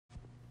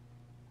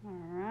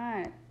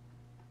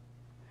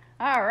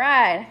All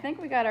right, I think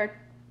we got our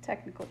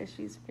technical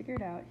issues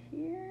figured out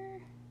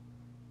here.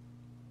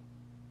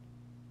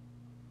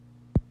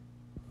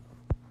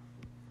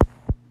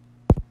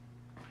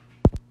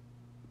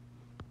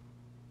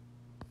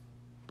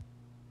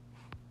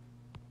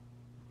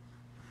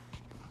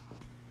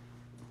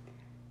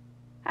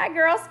 Hi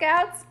Girl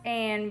Scouts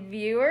and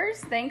viewers,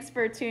 thanks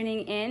for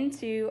tuning in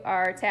to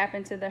our Tap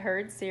Into the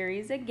Herd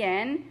series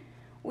again.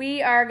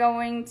 We are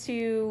going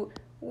to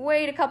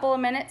wait a couple of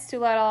minutes to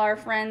let all our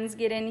friends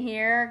get in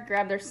here,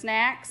 grab their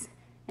snacks,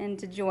 and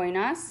to join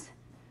us.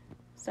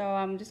 So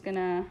I'm just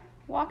gonna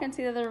walk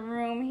into the other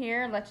room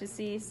here, let you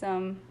see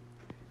some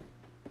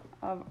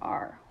of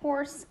our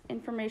horse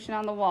information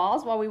on the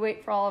walls while we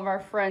wait for all of our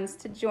friends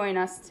to join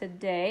us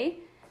today.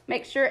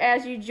 Make sure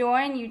as you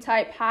join, you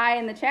type hi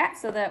in the chat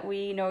so that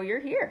we know you're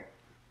here.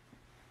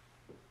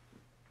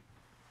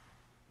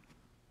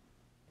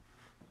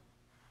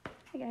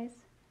 Hi guys.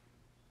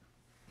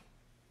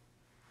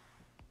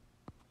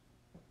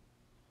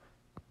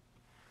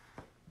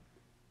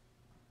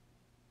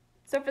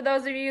 So for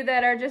those of you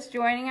that are just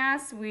joining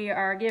us, we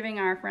are giving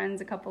our friends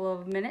a couple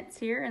of minutes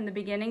here in the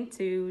beginning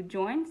to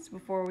join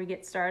before we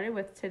get started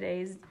with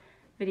today's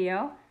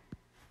video.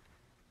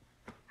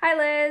 Hi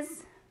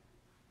Liz.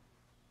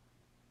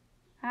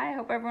 Hi, I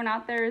hope everyone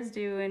out there is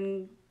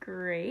doing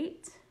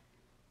great.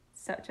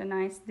 Such a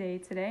nice day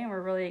today, and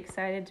we're really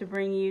excited to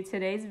bring you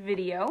today's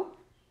video.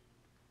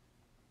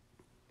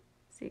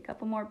 See a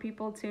couple more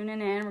people tuning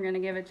in. We're gonna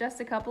give it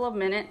just a couple of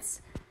minutes.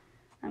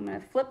 I'm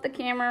gonna flip the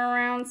camera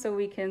around so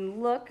we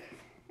can look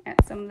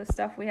at some of the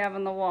stuff we have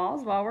on the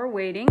walls while we're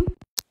waiting.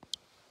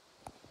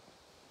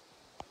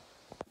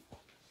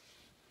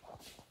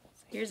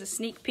 So here's a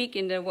sneak peek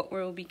into what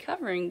we'll be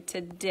covering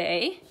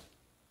today.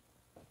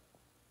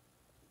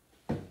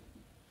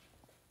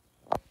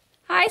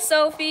 Hi,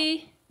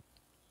 Sophie.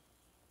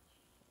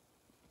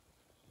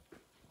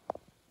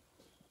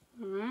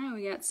 All right,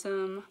 we got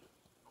some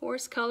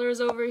horse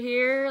colors over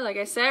here. Like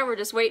I said, we're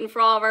just waiting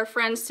for all of our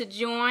friends to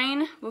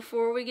join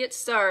before we get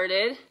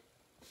started.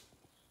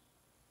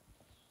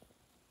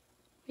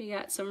 We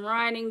got some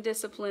riding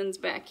disciplines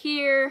back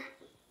here.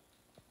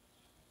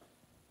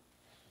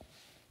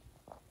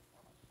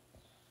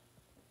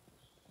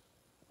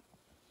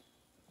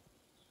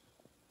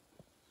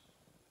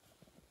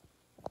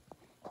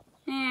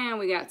 And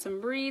we got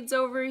some breeds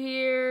over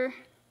here.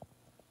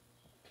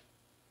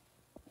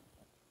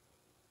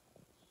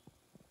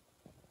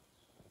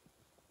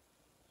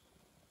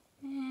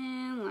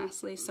 And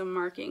lastly, some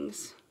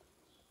markings.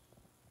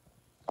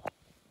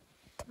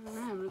 All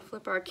right, I'm gonna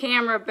flip our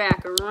camera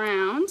back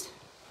around.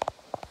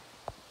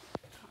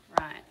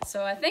 All right,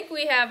 so I think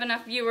we have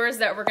enough viewers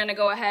that we're gonna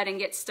go ahead and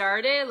get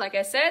started. Like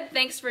I said,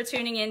 thanks for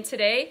tuning in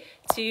today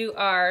to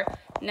our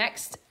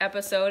next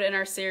episode in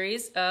our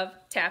series of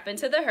Tap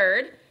Into the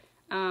Herd.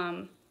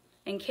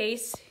 In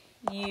case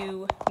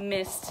you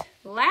missed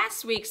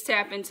last week's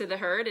Tap Into the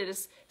Herd, it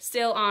is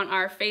still on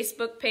our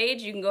Facebook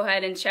page. You can go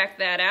ahead and check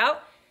that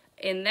out.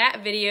 In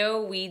that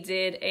video, we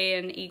did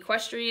an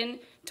equestrian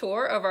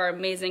tour of our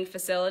amazing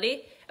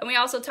facility. And we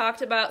also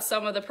talked about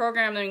some of the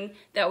programming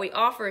that we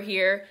offer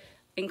here,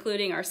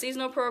 including our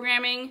seasonal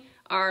programming,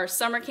 our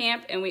summer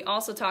camp, and we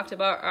also talked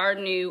about our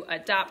new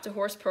Adopt a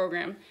Horse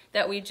program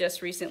that we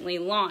just recently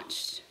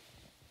launched.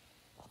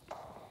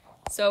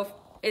 So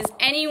is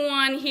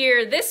anyone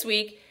here this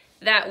week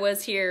that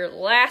was here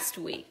last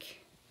week?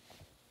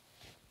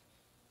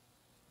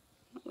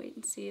 Wait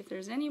and see if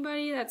there's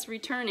anybody that's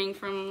returning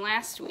from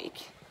last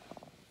week.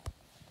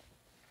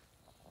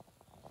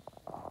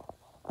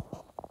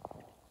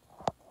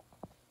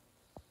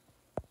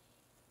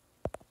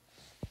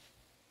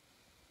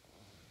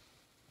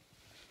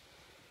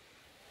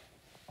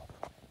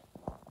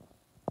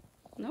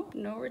 Nope,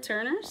 no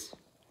returners.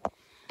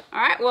 All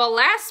right, well,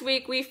 last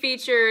week we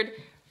featured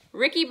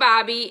Ricky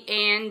Bobby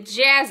and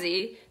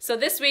Jazzy. So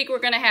this week we're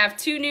gonna have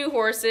two new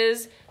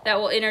horses that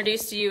we'll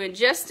introduce to you in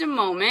just a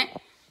moment.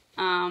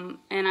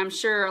 And I'm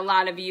sure a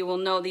lot of you will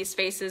know these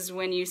faces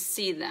when you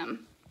see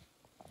them.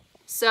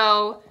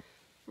 So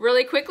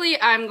really quickly,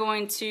 I'm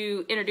going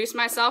to introduce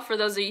myself for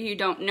those of you who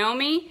don't know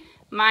me.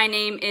 My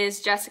name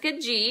is Jessica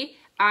G.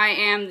 I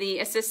am the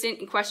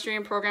Assistant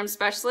Equestrian Program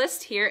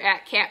Specialist here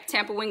at Cap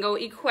Tampa Wingo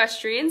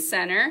Equestrian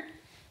Center.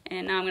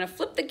 And now I'm gonna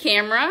flip the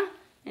camera,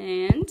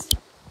 and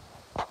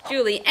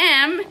Julie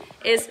M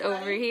is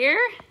over here,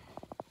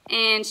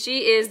 and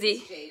she is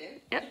the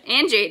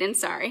Jaden,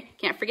 sorry,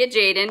 can't forget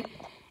Jaden,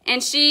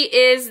 and she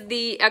is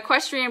the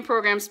equestrian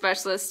program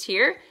specialist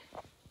here,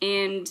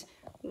 and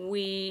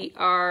we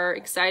are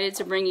excited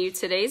to bring you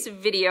today's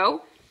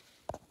video.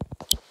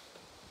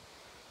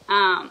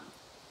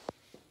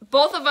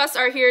 Both of us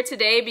are here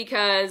today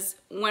because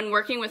when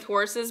working with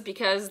horses,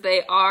 because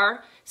they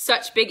are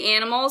such big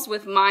animals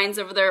with minds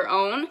of their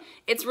own,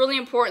 it's really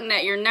important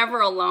that you're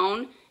never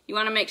alone. You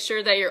want to make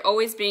sure that you're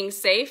always being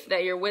safe,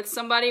 that you're with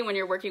somebody when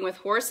you're working with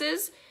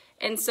horses.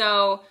 And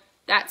so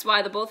that's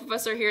why the both of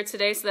us are here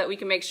today, so that we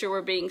can make sure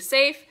we're being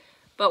safe.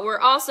 But we're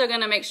also going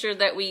to make sure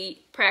that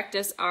we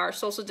practice our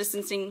social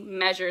distancing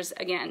measures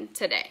again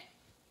today.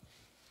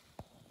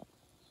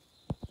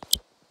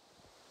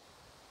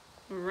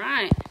 All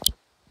right.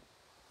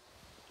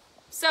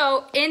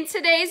 So in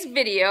today's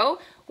video,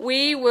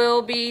 we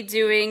will be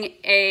doing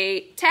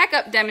a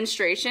tack-up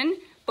demonstration,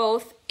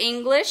 both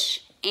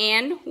English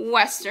and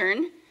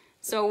Western.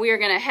 So we are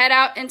going to head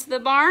out into the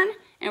barn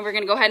and we're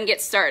going to go ahead and get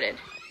started.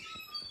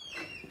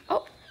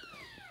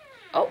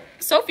 Oh,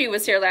 Sophie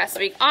was here last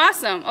week.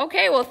 Awesome.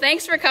 Okay, well,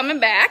 thanks for coming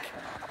back.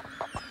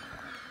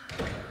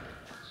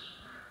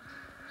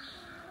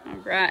 All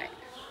right.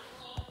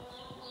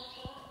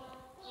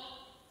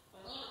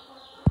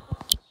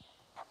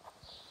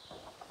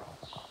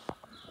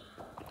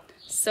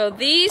 So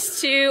these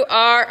two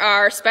are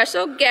our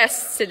special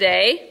guests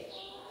today.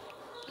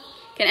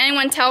 Can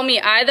anyone tell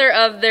me either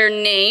of their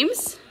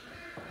names?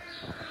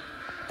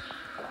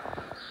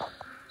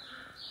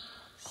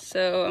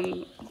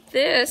 So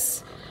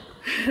this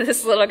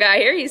little guy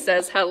here, he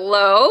says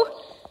hello.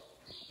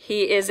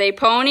 He is a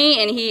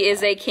pony and he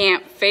is a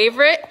camp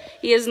favorite.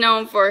 He is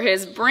known for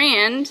his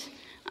brand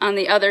on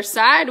the other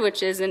side,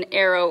 which is an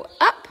arrow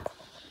up.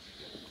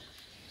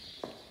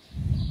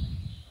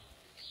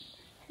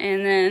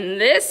 And then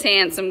this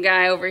handsome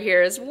guy over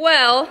here as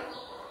well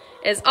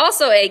is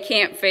also a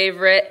camp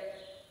favorite,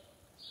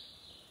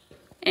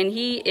 and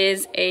he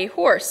is a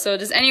horse. So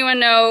does anyone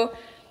know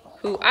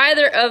who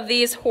either of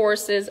these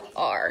horses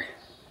are?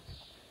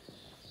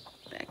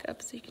 Back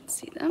up so you can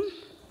see them.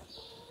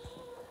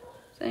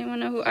 Does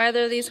anyone know who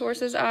either of these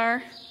horses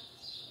are?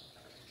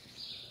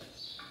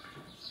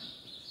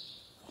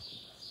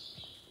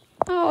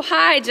 Oh,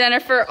 hi,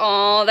 Jennifer.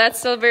 Oh,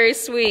 that's so very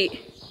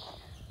sweet.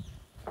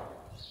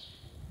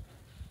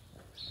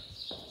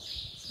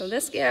 So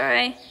this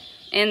guy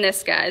and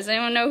this guy. Does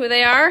anyone know who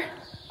they are?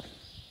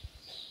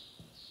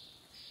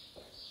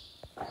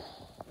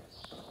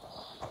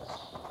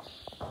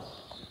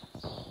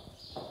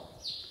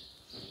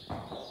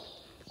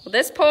 Well,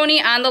 this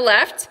pony on the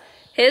left,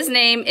 his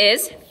name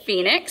is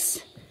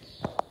Phoenix.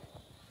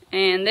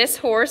 And this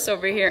horse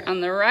over here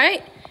on the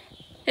right,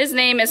 his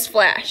name is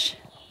Flash.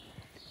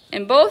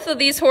 And both of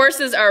these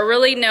horses are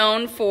really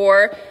known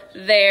for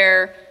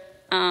their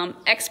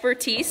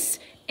expertise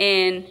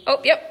in,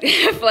 oh, yep,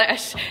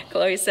 Flash,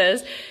 Chloe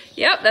says.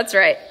 Yep, that's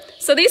right.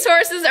 So these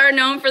horses are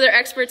known for their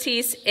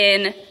expertise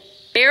in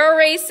barrel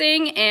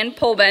racing and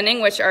pole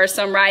bending, which are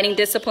some riding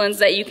disciplines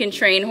that you can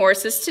train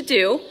horses to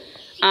do.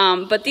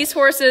 But these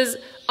horses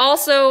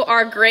also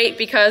are great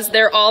because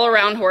they're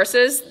all-around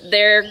horses.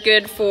 They're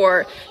good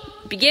for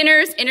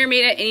beginners,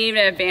 intermediate, and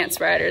even advanced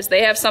riders.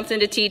 They have something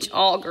to teach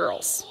all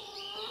girls.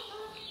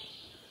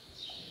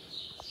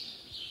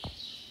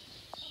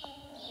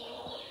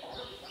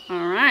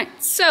 All right,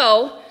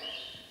 so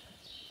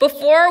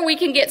before we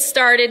can get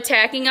started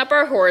tacking up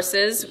our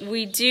horses,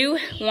 we do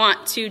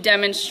want to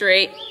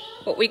demonstrate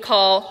what we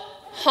call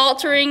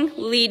haltering,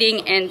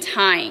 leading, and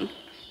tying.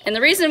 And the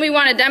reason we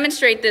want to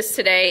demonstrate this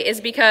today is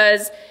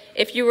because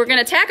if you were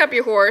going to tack up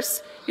your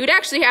horse, you would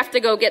actually have to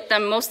go get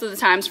them most of the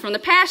times from the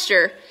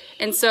pasture.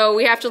 And so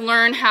we have to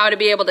learn how to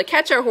be able to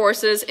catch our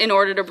horses in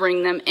order to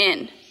bring them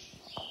in.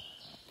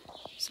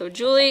 So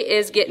Julie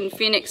is getting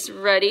Phoenix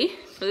ready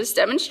for this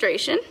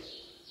demonstration.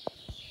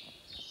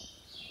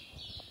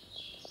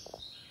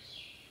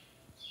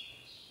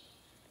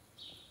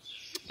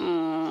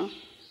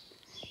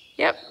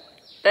 Yep,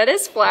 that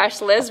is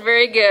Flash, Liz.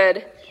 Very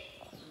good.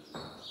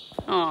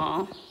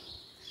 Aw,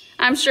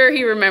 I'm sure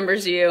he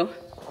remembers you.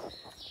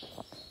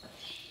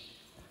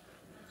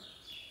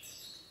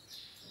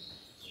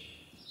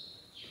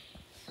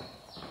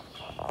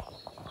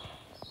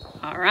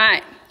 All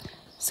right,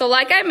 so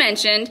like I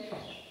mentioned,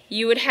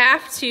 you would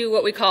have to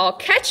what we call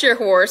catch your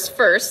horse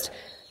first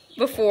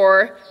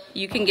before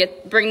you can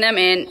bring them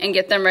in and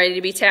get them ready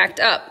to be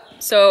tacked up.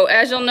 So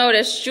as you'll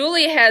notice,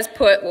 Julie has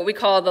put what we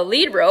call the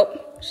lead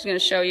rope. She's going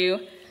to show you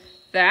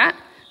that.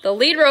 The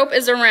lead rope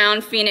is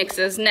around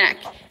Phoenix's neck.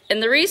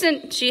 And the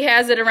reason she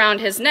has it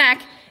around his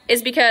neck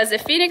is because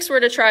if Phoenix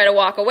were to try to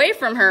walk away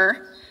from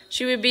her,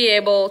 she would be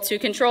able to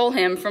control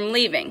him from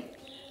leaving.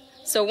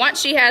 So once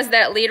she has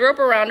that lead rope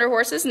around her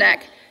horse's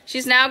neck,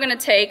 she's now going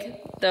to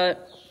take the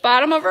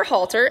bottom of her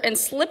halter and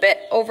slip it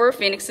over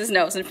Phoenix's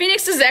nose. And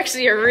Phoenix is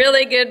actually a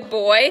really good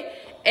boy,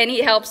 and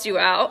he helps you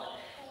out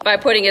by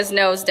putting his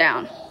nose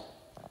down.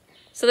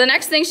 So the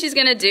next thing she's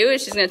going to do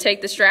is she's going to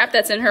take the strap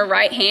that's in her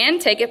right hand,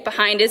 take it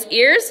behind his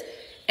ears,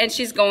 and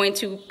she's going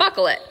to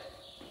buckle it,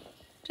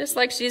 just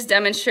like she's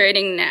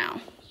demonstrating now.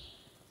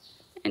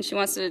 And she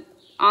wants it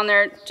on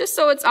there just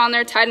so it's on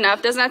there tight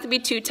enough. Doesn't have to be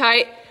too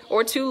tight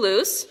or too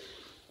loose.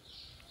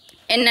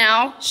 And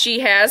now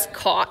she has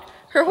caught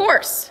her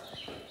horse.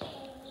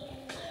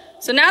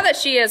 So now that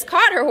she has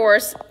caught her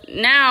horse,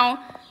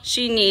 now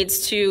she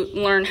needs to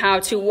learn how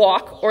to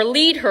walk or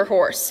lead her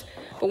horse.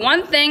 But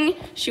one thing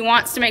she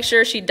wants to make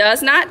sure she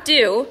does not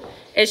do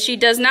is she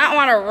does not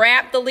want to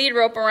wrap the lead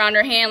rope around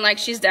her hand like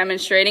she's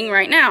demonstrating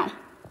right now.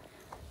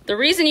 The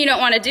reason you don't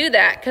want to do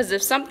that, because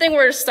if something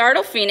were to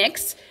startle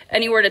Phoenix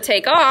and you were to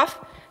take off,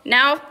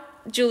 now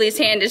Julie's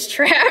hand is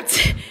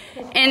trapped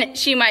and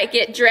she might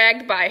get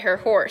dragged by her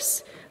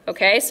horse.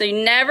 Okay, so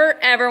you never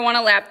ever want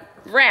to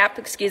wrap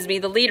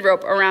the lead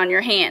rope around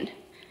your hand.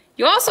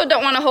 You also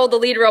don't want to hold the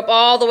lead rope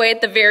all the way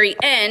at the very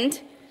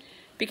end,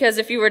 because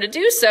if you were to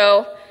do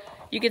so,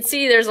 you could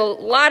see there's a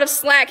lot of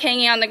slack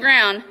hanging on the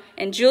ground,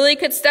 and Julie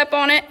could step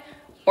on it,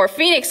 or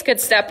Phoenix could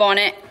step on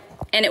it,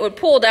 and it would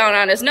pull down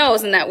on his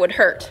nose, and that would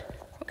hurt,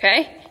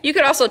 okay? You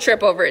could also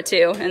trip over it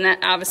too, and that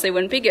obviously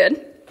wouldn't be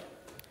good.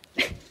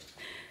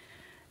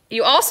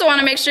 You also want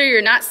to make sure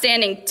you're not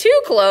standing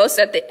too close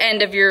at the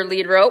end of your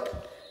lead rope.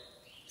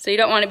 So you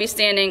don't want to be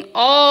standing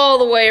all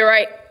the way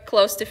right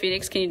close to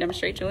Phoenix. Can you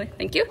demonstrate, Julie?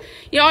 Thank you.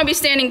 You don't want to be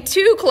standing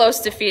too close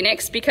to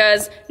Phoenix,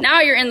 because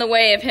now you're in the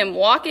way of him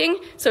walking,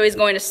 so he's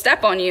going to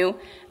step on you.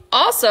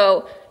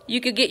 Also,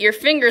 you could get your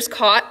fingers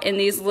caught in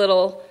these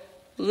little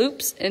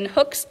loops and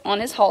hooks on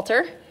his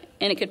halter,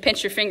 and it could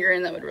pinch your finger,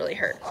 and that would really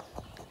hurt.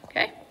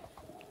 Okay?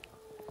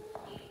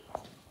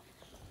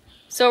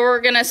 So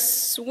we're going to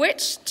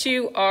switch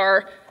to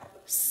our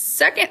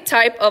second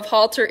type of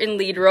halter in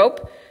lead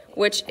rope,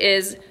 which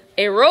is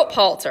a rope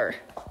halter.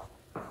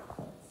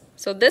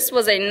 So this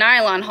was a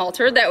nylon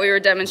halter that we were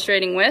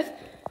demonstrating with.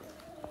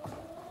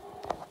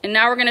 And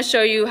now we're going to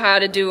show you how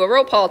to do a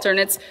rope halter, and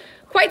it's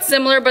quite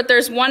similar, but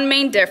there's one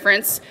main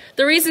difference.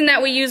 The reason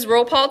that we use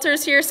rope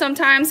halters here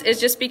sometimes is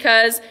just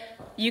because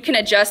you can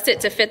adjust it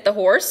to fit the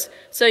horse,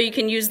 so you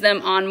can use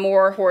them on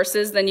more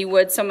horses than you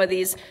would some of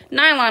these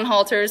nylon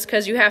halters,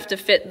 because you have to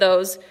fit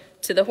those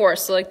to the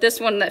horse. So like this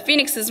one that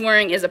Phoenix is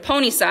wearing is a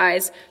pony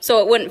size, so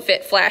it wouldn't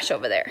fit Flash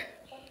over there.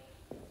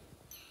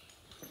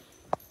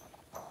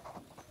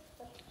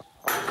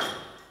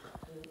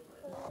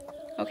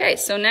 Okay,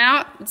 so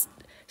now it's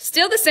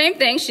still the same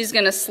thing. She's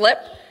going to slip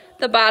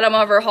the bottom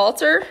of her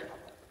halter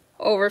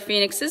over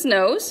Phoenix's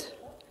nose.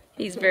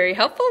 He's very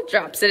helpful,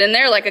 drops it in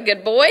there like a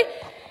good boy.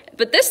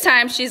 But this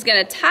time she's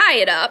going to tie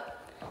it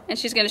up, and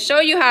she's going to show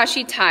you how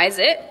she ties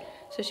it.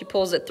 So she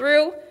pulls it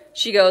through,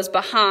 she goes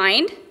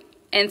behind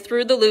and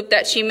through the loop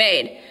that she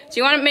made. So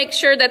you want to make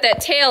sure that that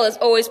tail is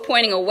always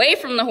pointing away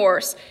from the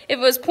horse. If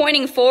it was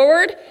pointing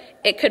forward,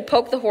 it could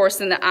poke the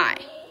horse in the eye,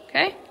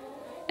 okay?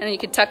 And then you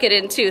could tuck it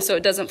in too so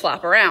it doesn't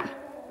flop around.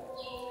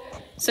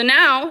 So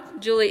now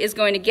Julie is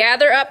going to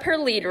gather up her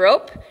lead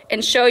rope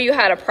and show you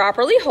how to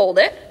properly hold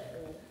it.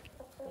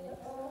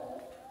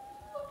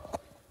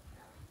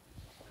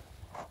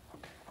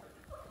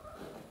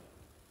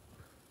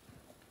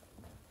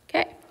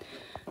 Okay.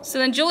 So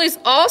then Julie's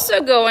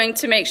also going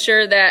to make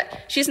sure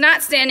that she's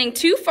not standing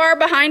too far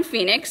behind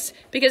Phoenix,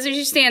 because if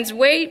she stands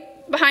way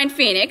behind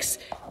Phoenix,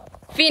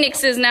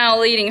 Phoenix is now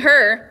leading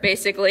her,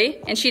 basically,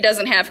 and she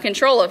doesn't have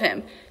control of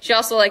him. She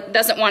also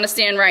doesn't want to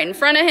stand right in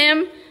front of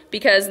him,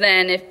 because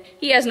then if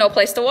he has no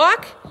place to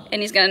walk,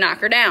 and he's going to knock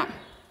her down.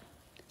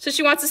 So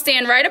she wants to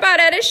stand right about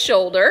at his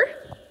shoulder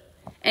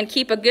and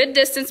keep a good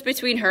distance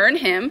between her and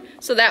him,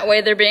 so that way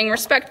they're being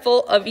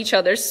respectful of each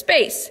other's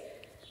space.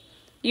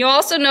 You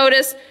also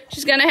notice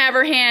she's going to have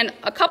her hand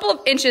a couple of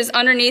inches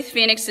underneath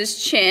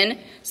Phoenix's chin,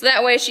 so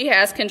that way she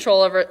has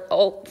control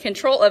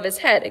of his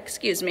head,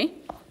 excuse me.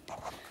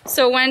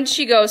 So when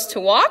she goes to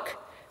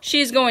walk,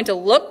 she's going to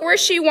look where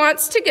she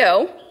wants to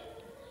go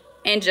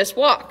and just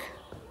walk.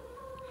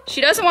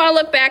 She doesn't want to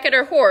look back at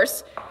her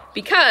horse,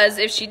 because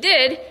if she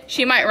did,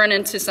 she might run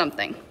into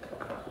something.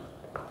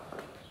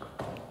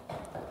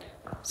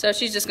 So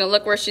she's just going to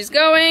look where she's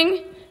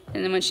going,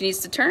 and then when she needs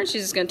to turn,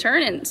 she's just going to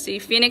turn, and see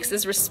Phoenix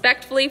is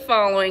respectfully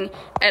following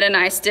at a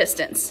nice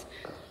distance.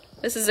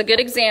 This is a good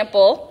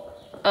example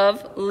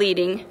of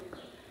leading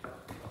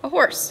a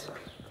horse.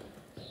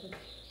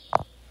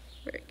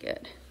 Very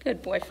good.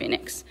 Good boy,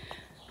 Phoenix.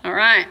 All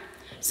right.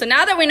 So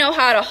now that we know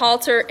how to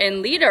halter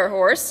and lead our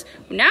horse,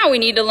 now we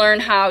need to learn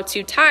how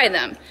to tie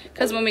them.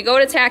 Because when we go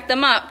to tack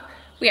them up,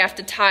 we have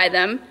to tie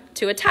them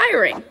to a tie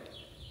ring.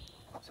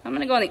 So I'm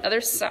going to go on the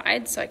other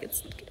side so I can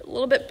get a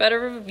little bit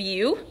better of a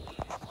view.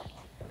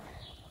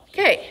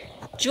 Okay,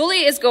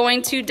 Julie is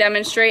going to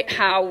demonstrate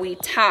how we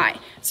tie.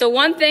 So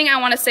one thing I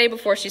want to say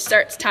before she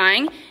starts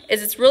tying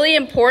is it's really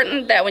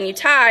important that when you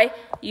tie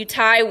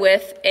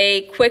with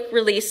a quick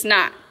release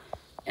knot.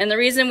 And the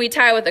reason we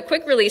tie with a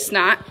quick release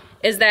knot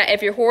is that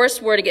if your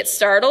horse were to get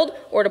startled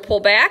or to pull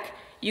back,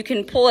 you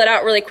can pull it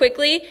out really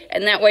quickly,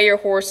 and that way your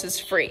horse is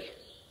free.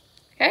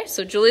 Okay,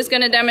 so Julie's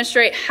going to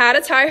demonstrate how to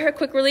tie her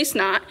quick release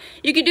knot.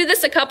 You could do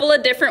this a couple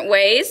of different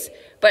ways,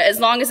 but as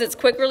long as it's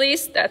quick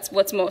release, that's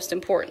what's most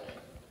important.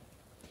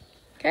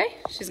 Okay,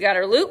 she's got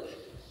her loop.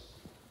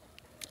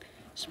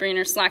 She's bringing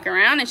her slack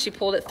around, and she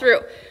pulled it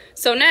through.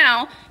 So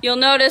now you'll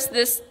notice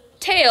this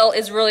tail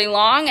is really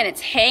long and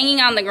it's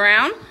hanging on the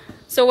ground.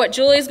 So what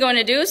Julie's going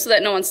to do so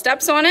that no one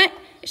steps on it,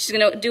 she's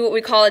going to do what we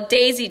call a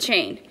daisy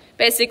chain.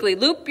 Basically,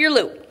 loop your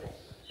loop,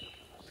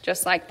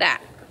 just like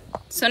that.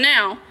 So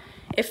now,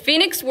 if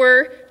Phoenix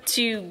were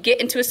to get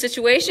into a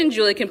situation,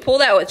 Julie can pull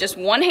that with just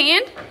one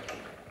hand,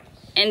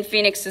 and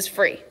Phoenix is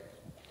free.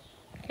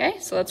 Okay,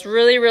 so that's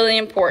really, really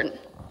important.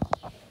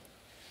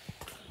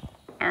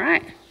 All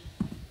right,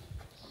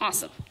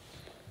 awesome.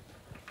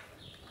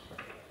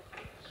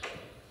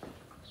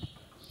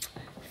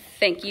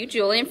 Thank you,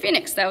 Julie and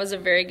Phoenix. That was a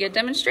very good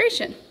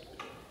demonstration.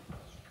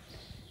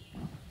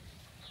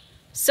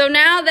 So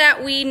now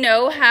that we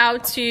know how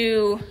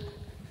to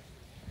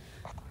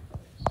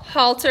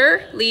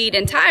halter, lead,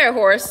 and tie a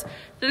horse,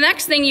 the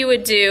next thing you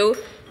would do,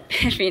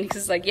 Phoenix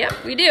is like, yep,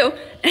 we do.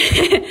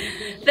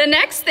 The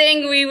next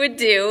thing we would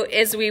do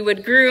is we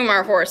would groom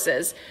our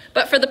horses.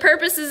 But for the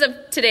purposes of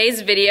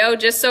today's video,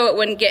 just so it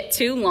wouldn't get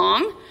too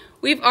long,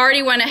 we've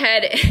already went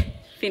ahead,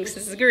 Phoenix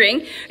is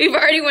agreeing, we've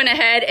already went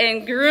ahead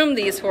and groomed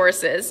these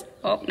horses.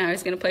 Oh, now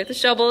he's gonna play with the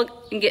shovel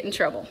and get in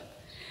trouble.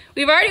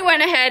 We've already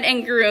went ahead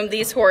and groomed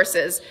these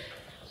horses.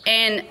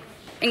 And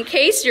in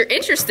case you're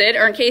interested,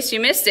 or in case you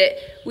missed it,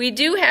 we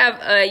do have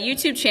a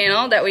YouTube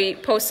channel that we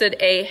posted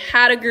a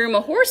how to groom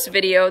a horse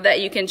video that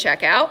you can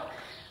check out.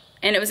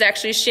 And it was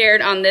actually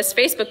shared on this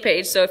Facebook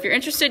page, so if you're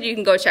interested, you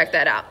can go check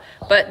that out.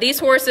 But these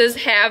horses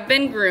have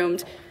been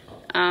groomed,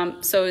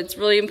 so it's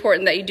really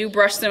important that you do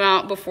brush them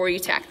out before you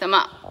tack them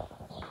up.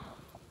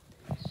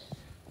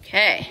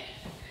 Okay,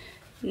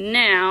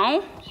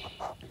 now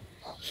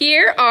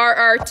here are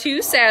our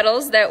 2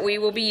 saddles that we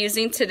will be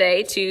using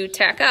today to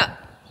tack up.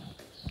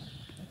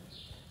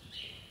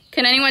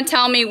 Can anyone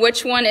tell me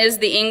which one is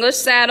the English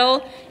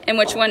saddle and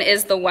which one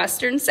is the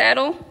Western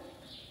saddle?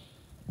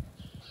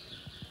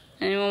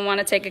 Anyone want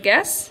to take a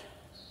guess?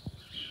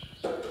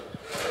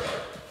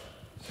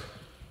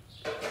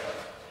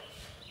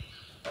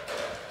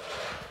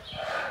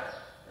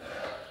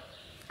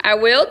 I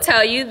will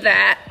tell you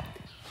that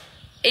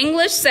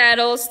English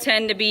saddles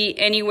tend to be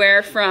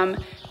anywhere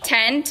from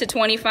 10 to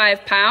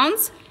 25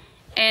 pounds,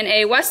 and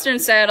a Western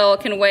saddle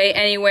can weigh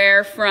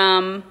anywhere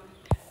from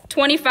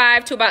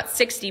 25 to about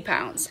 60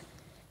 pounds.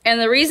 And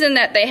the reason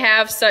that they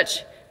have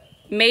such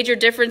major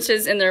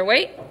differences in their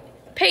weight,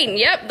 Peyton,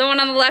 yep, the one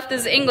on the left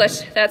is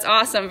English. That's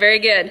awesome, very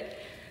good.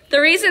 The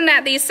reason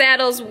that these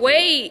saddles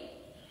weigh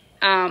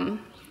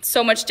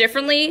so much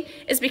differently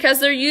is because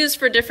they're used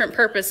for different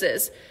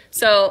purposes.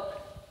 So,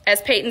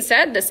 as Peyton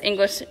said, this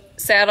English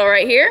saddle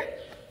right here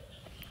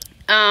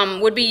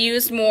would be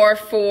used more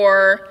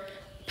for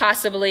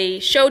possibly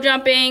show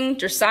jumping,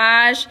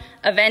 dressage,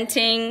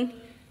 eventing,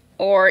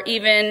 or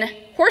even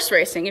horse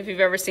racing, if you've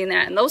ever seen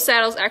that. And those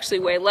saddles actually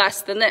weigh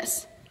less than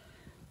this.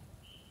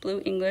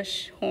 Blue,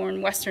 English,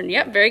 horn, Western.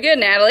 Yep, very good,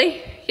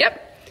 Natalie. Yep.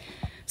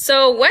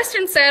 So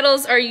Western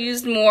saddles are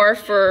used more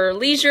for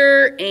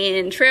leisure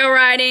and trail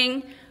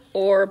riding,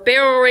 or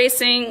barrel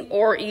racing,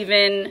 or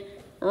even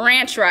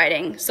ranch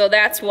riding. So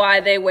that's why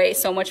they weigh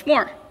so much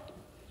more.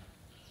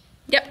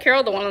 Yep,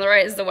 Carol, the one on the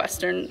right is the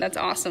Western. That's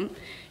awesome.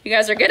 You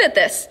guys are good at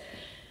this.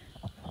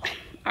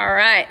 All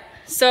right,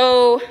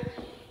 so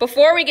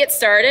before we get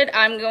started,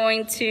 I'm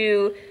going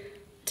to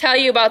tell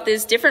you about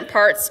these different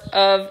parts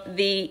of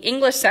the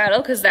English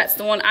saddle, because that's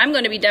the one I'm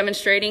going to be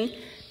demonstrating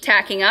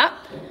tacking up.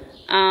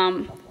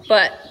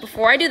 But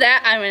before I do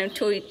that, I'm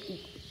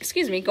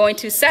going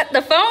to set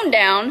the phone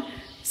down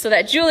so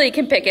that Julie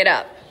can pick it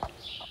up.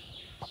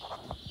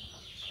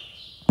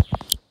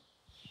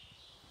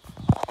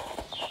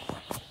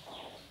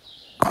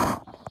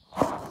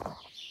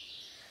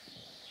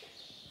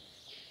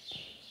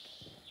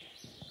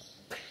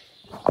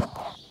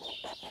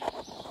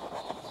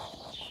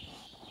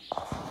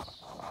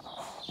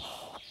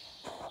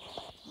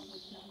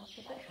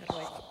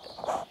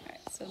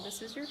 So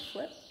this is your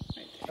flip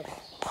right there.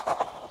 Okay.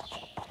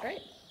 All right.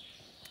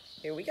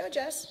 Here we go,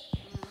 Jess.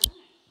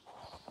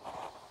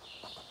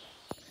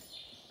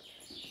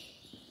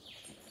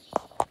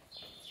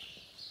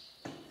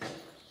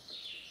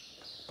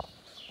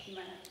 You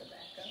might have to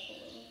back up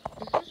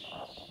a little.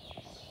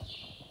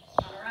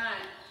 All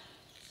right.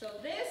 So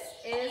this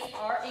is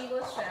our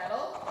English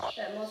saddle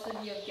that most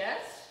of you have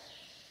guessed.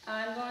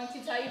 I'm going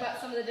to tell you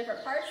about some of the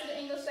different parts of the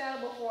English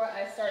saddle before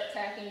I start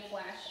tacking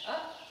Flash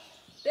up.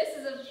 This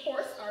is, of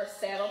course, our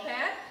saddle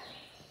pad.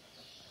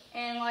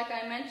 And like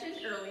I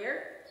mentioned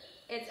earlier,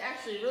 it's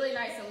actually really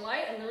nice and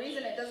light, and the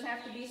reason it doesn't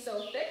have to be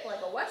so thick like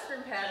a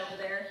Western pad over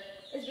there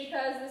is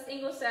because this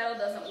English saddle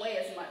doesn't weigh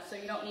as much, so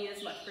you don't need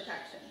as much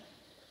protection.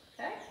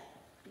 Okay?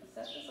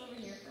 Set this over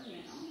here for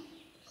now.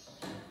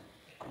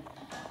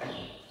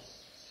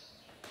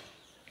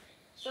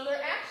 So there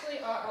actually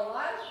are a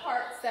lot of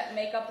parts that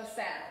make up a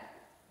saddle.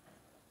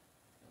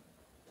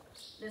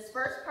 This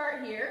first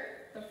part here,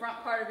 the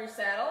front part of your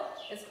saddle,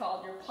 is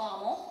called your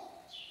pommel.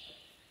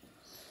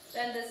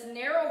 Then this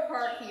narrow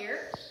part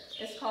here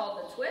is called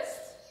the twist.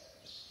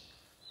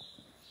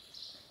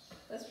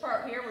 This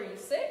part here where you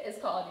sit is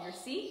called your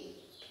seat.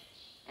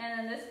 And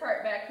then this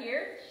part back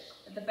here,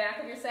 at the back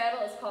of your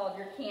saddle, is called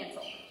your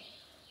cantle.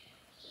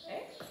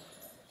 Okay?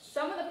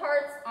 Some of the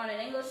parts on an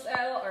English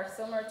saddle are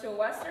similar to a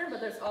Western, but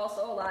there's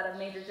also a lot of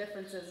major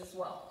differences as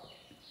well.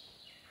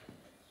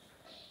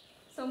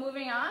 So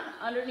moving on,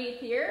 underneath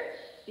here,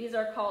 these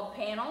are called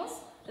panels.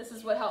 This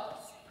is what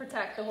helps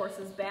protect the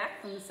horse's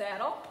back from the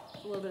saddle.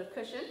 A little bit of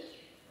cushion.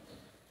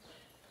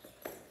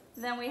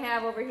 Then we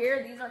have over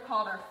here, these are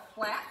called our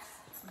flaps.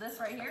 This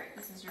right here,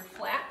 this is your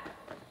flap.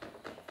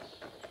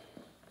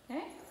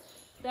 Okay.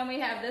 Then we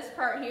have this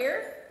part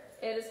here.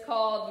 It is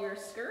called your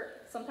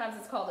skirt. Sometimes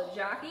it's called a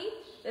jockey.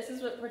 This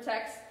is what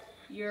protects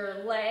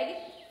your leg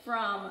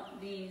from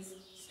these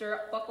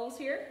stirrup buckles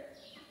here.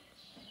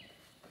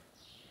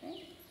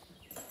 Okay.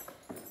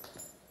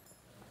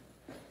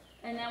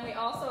 And then we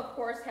also, of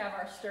course, have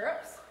our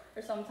stirrups.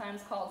 They're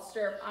sometimes called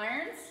stirrup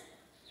irons.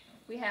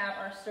 We have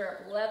our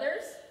stirrup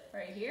leathers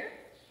right here.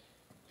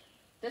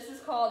 This is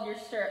called your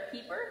stirrup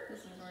keeper. This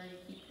is where you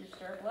keep your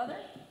stirrup leather,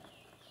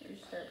 your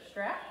stirrup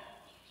strap.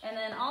 And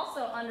then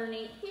also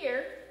underneath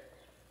here,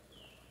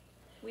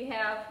 we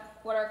have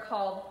what are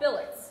called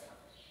billets.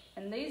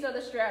 And these are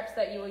the straps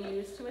that you will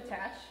use to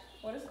attach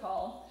what is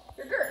called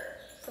your girth.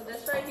 So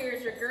this right here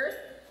is your girth.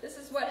 This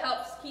is what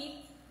helps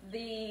keep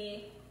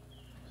the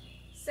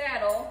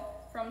saddle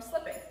from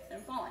slipping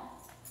and falling.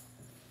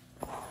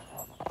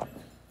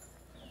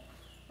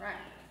 Right.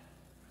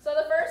 So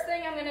the first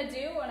thing I'm going to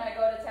do when I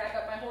go to tack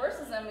up my horse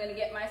is I'm going to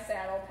get my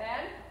saddle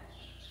pad.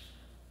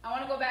 I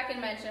want to go back and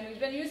mention, we've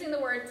been using the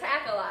word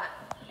tack a lot.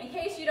 In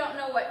case you don't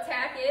know what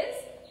tack is,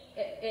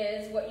 it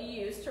is what you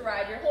use to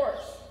ride your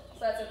horse. So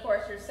that's of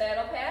course your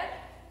saddle pad,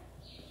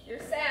 your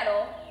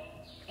saddle,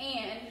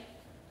 and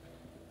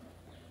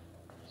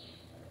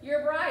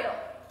your bridle.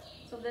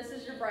 So this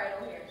is your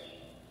bridle here.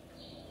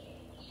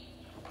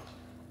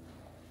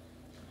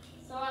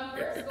 So I'm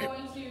first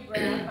going to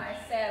grab my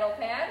saddle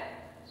pad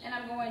and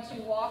I'm going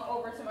to walk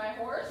over to my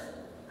horse.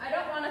 I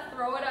don't want to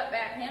throw it up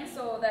at him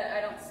so that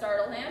I don't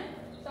startle him.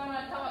 So I'm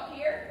going to come up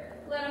here,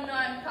 let him know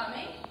I'm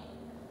coming,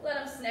 let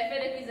him sniff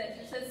it if he's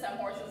interested. Some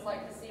horses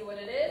like to see what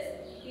it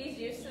is. He's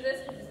used to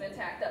this because he's been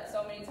tacked up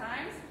so many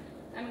times.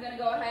 I'm going to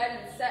go ahead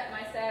and set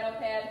my saddle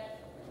pad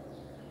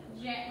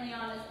gently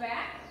on his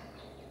back.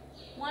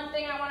 One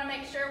thing I want to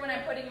make sure when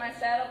I'm putting my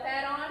saddle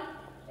pad on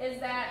is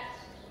that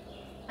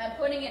I'm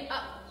putting it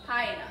up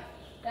high enough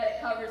that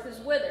it covers his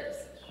withers.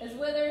 His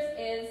withers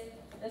is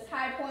this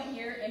high point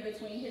here in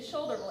between his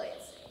shoulder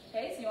blades.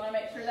 Okay, so you want to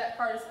make sure that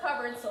part is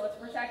covered so it's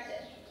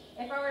protected.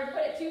 If I were to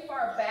put it too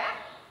far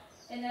back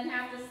and then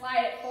have to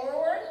slide it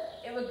forward,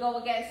 it would go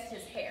against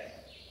his hair.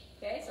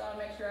 Okay, so I want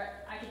to make sure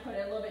I can put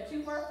it a little bit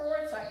too far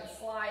forward so I can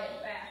slide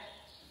it back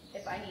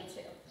if I need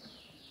to.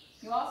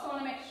 You also want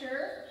to make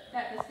sure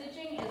that the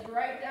stitching is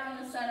right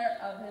down the center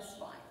of his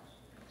spine.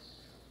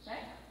 Okay?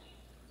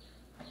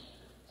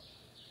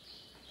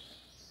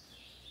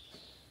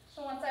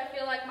 So once I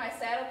feel like my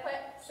saddle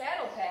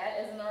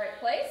pad is in the right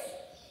place,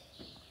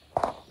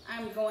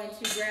 I'm going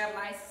to grab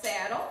my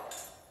saddle.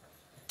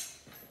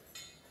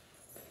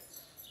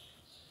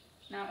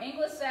 Now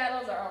English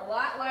saddles are a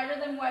lot lighter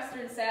than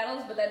Western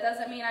saddles, but that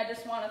doesn't mean I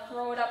just want to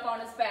throw it up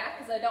on his back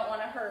because I don't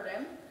want to hurt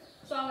him.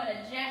 So I'm going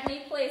to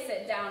gently place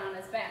it down on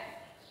his back.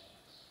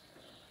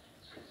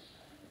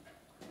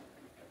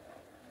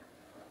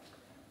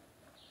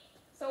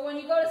 So when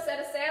you go to set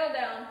a saddle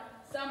down,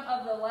 some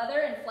of the leather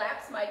and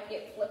flaps might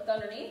get flipped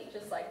underneath,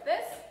 just like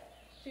this.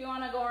 So you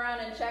want to go around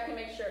and check and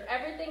make sure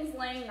everything's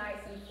laying nice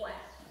and flat.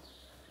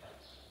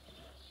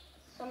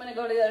 So I'm going to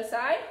go to the other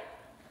side,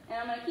 and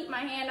I'm going to keep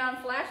my hand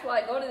on flash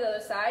while I go to the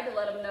other side to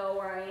let him know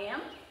where I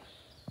am.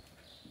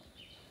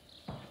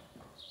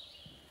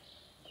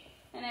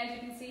 And as you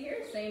can see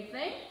here, same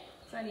thing.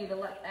 So I need to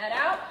let that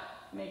out,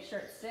 make sure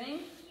it's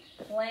sitting,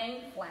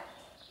 laying flat.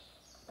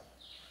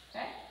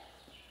 Okay?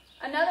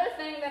 Another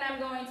thing that I'm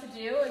going to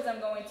do is I'm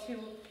going to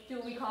do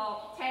what we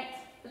call tent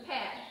the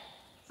pad.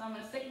 So I'm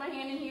going to stick my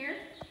hand in here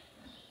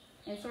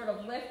and sort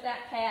of lift that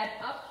pad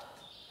up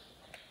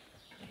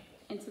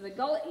into the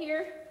gullet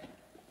here.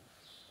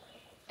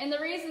 And the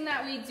reason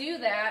that we do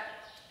that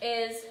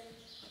is,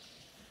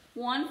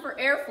 one, for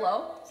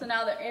airflow, so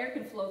now the air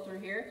can flow through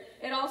here.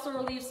 It also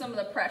relieves some of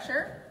the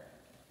pressure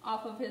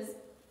off of his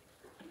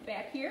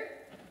back here.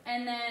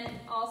 And then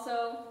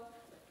also,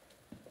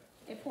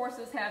 if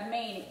horses have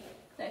mane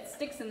that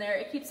sticks in there,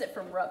 it keeps it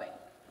from rubbing.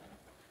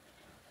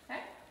 Okay?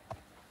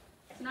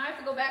 So now I have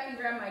to go back and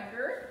grab my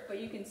girth, but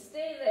you can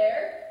stay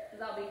there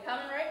because I'll be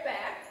coming right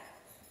back.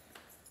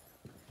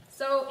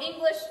 So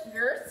English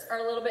girths are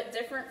a little bit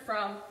different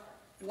from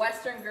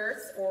Western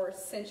girths, or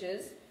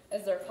cinches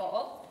as they're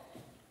called,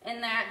 in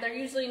that they're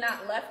usually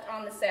not left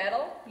on the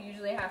saddle. You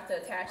usually have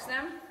to attach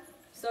them.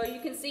 So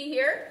you can see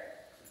here,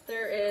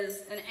 there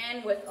is an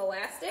end with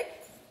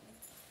elastic,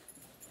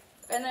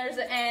 and there's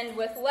an end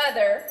with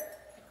leather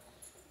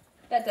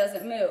that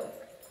doesn't move.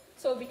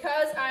 So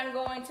because I'm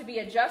going to be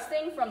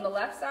adjusting from the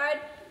left side,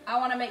 I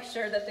want to make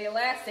sure that the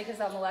elastic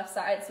is on the left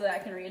side so that I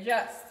can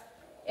readjust.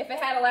 If it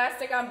had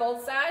elastic on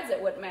both sides,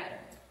 it wouldn't matter.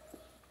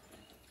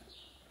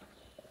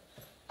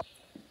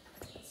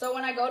 So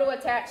when I go to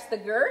attach the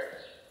girth,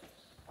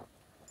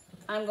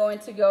 I'm going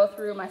to go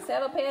through my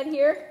saddle pad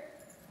here,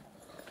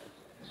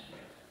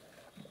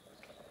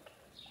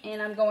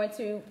 and I'm going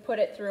to put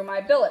it through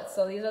my billets.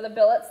 So these are the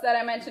billets that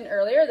I mentioned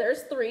earlier.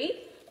 There's 3,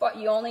 but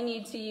you only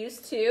need to use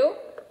 2.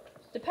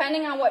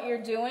 Depending on what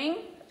you're doing,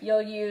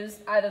 you'll use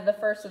either the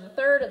first or the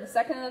third, or the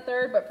second and the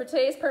third, but for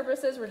today's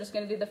purposes, we're just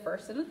going to do the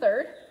first and the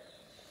third.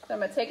 So I'm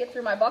going to take it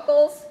through my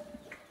buckles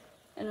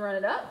and run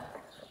it up.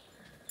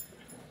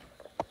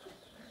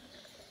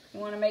 You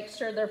want to make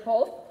sure they're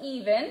both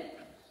even.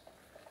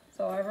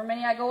 So however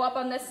many I go up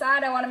on this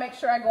side, I want to make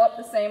sure I go up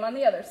the same on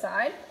the other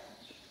side.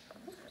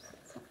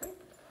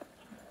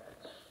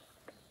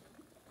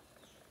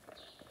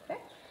 Okay.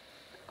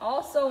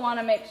 Also want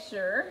to make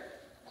sure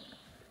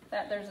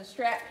that there's a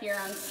strap here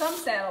on some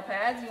saddle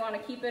pads. You want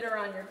to keep it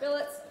around your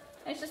billets.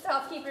 And it's just to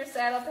help keep your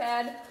saddle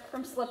pad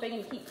from slipping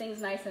and keep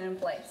things nice and in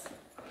place.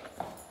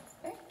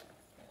 Okay?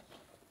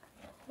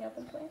 You up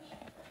in place?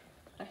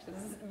 Actually,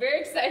 this is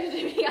very excited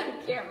to be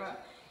on camera.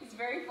 It's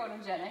very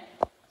photogenic.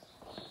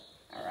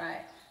 All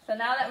right. So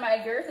now that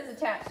my girth is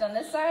attached on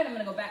this side, I'm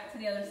going to go back to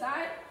the other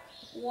side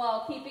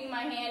while keeping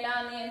my hand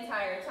on the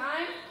entire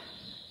time.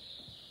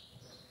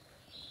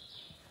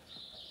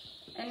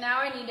 And now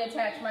I need to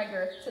attach my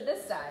girth to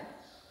this side.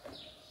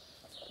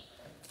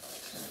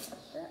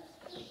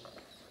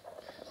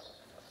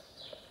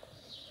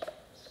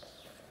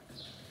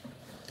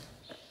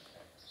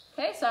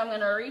 Okay, so I'm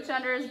going to reach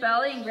under his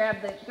belly and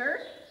grab the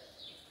girth.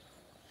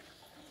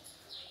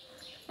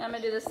 I'm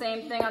going to do the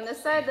same thing on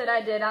this side that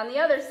I did on the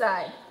other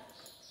side.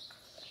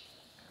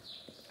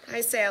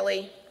 Hi,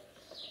 Sally.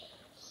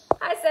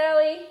 Hi,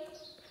 Sally.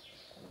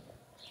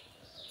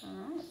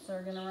 All right, so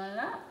we're going to run it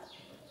up.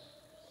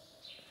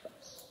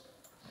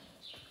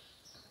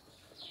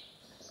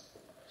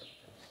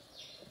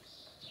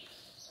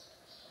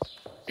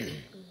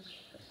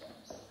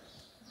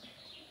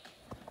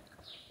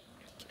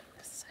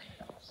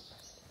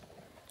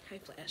 Hi,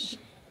 Flash.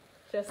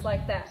 Just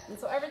like that. And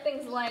so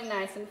everything's laying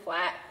nice and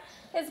flat.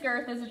 His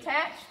girth is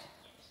attached.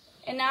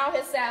 And now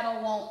his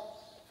saddle won't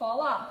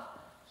fall off.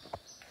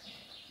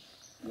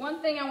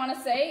 One thing I want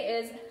to say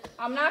is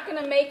I'm not going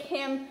to make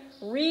him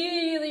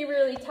really,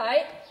 really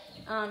tight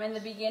in the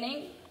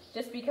beginning,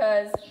 just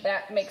because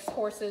that makes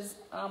horses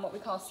what we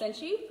call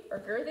cinchy or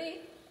girthy,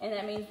 and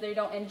that means they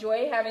don't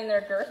enjoy having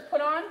their girth put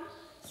on.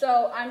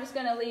 So I'm just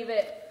going to leave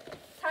it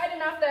tight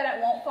enough that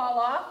it won't fall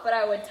off, but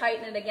I would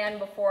tighten it again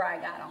before I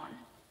got on.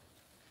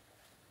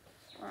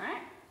 All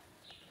right.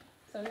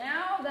 So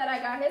now that I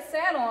got his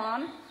saddle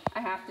on, I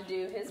have to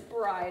do his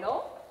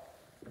bridle.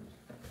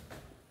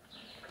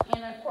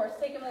 And of course,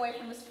 take him away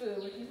from his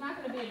food, which he's not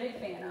going to be a big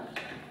fan of.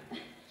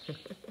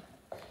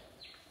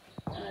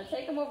 I'm going to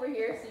take him over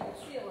here so you can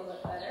see a little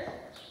bit better.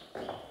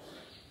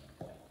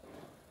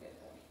 Good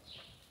boy.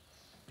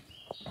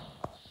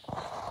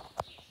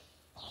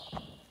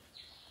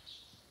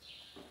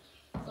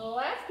 So the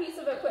last piece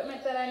of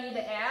equipment that I need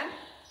to add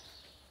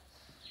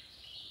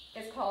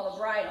is called a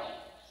bridle.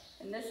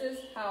 And this is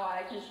how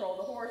I control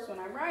the horse when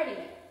I'm riding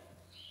it.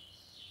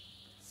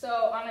 So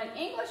on an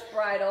English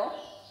bridle,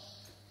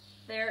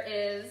 there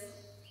is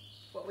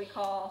what we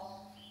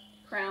call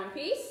crown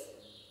piece,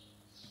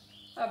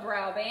 a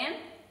brow band,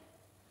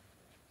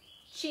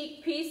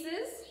 cheek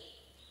pieces,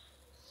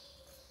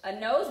 a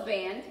nose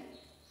band,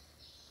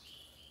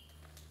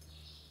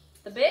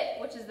 the bit,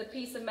 which is the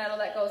piece of metal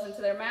that goes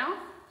into their mouth,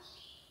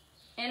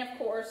 and of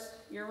course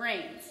your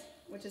reins,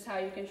 which is how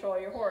you control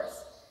your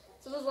horse.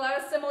 So there's a lot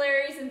of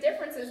similarities and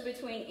differences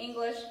between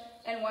English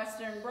and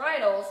Western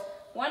bridles.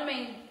 One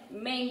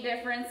main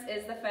difference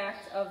is the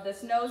fact of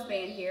this nose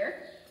band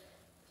here.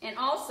 And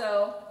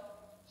also,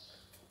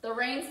 the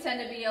reins tend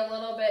to be a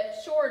little bit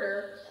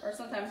shorter, or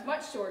sometimes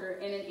much shorter,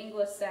 in an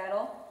English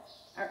saddle,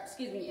 or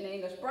excuse me, in an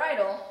English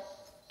bridle,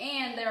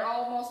 and they're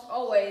almost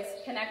always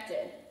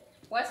connected.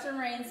 Western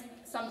reins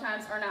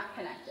sometimes are not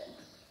connected.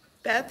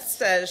 Beth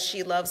says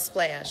she loves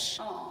Flash.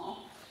 Aw,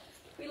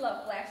 we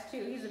love Flash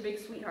too. He's a big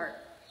sweetheart.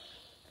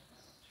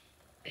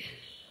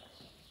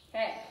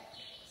 Okay,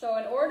 so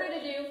in order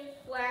to do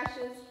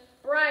Flash's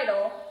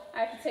bridle, I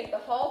have to take the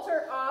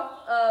halter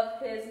off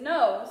of his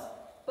nose,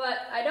 but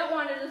I don't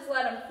want to just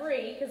let him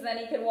free because then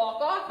he could walk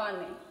off on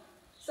me.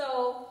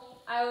 So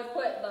I would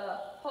put the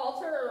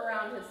halter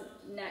around his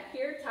neck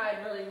here,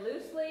 tied really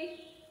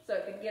loosely, so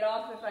it could get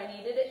off if I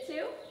needed it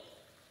to.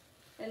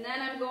 And then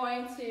I'm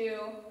going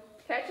to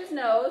catch his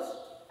nose.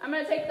 I'm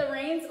going to take the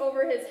reins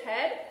over his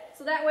head,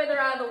 so that way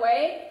they're out of the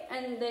way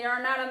and they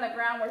are not on the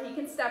ground where he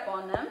can step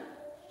on them.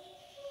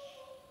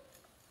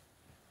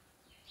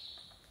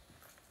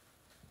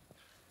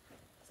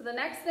 So the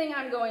next thing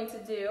I'm going to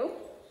do,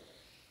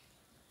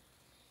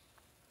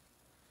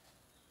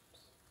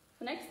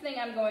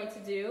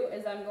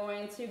 is I'm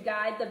going to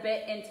guide the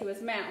bit into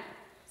his mouth.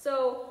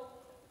 So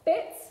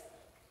bits,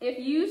 if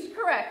used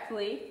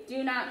correctly,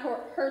 do not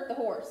hurt the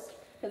horse,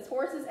 because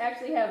horses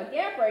actually have a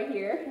gap right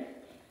here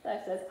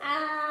that says,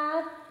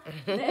 ah.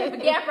 They have a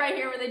gap right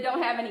here where they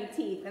don't have any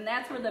teeth, and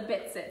that's where the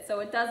bit sits, so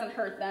it doesn't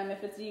hurt them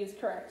if it's used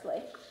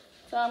correctly.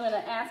 So I'm going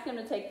to ask him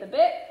to take the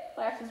bit.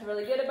 Flash is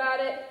really good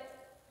about it.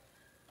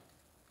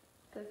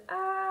 Says,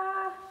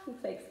 ah, he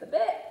takes the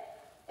bit,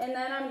 and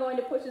then I'm going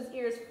to push his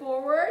ears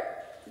forward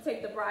to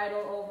take the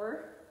bridle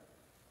over,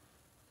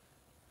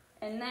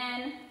 and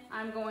then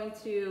I'm going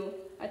to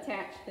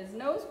attach his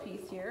nose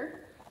piece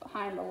here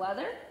behind the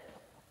leather.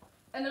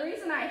 And the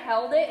reason I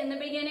held it in the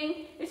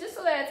beginning is just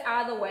so that it's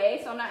out of the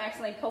way, so I'm not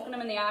accidentally poking him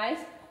in the eyes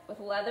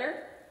with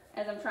leather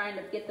as I'm trying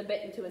to get the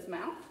bit into his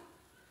mouth.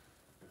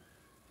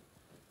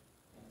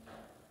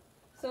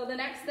 So the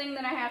next thing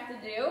that I have to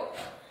do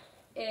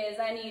is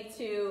I need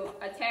to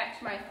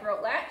attach my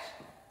throat latch.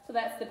 So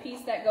that's the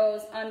piece that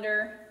goes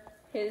under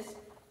his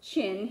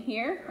chin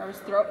here, or his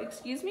throat,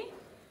 excuse me.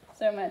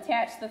 So I'm going to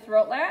attach the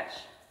throat latch,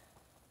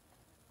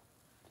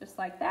 just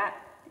like that.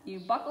 you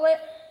buckle it,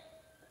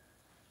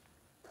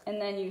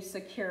 and then you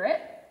secure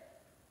it.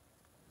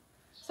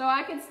 So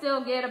I could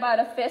still get about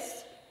a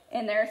fist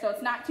in there, so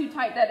it's not too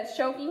tight that it's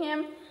choking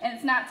him, and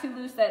it's not too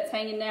loose that it's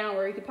hanging down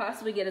where he could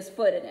possibly get his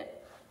foot in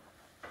it.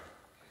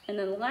 And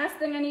then the last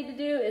thing I need to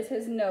do is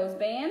his nose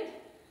band.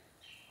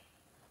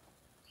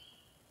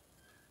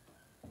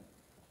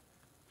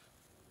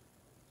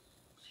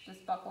 This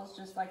buckles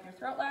just like your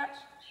throat latch.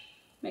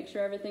 Make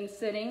sure everything's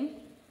sitting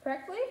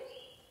correctly.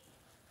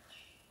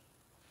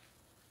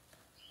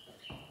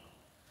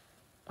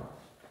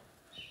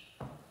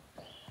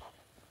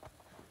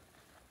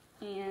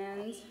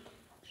 And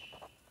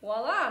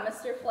voila,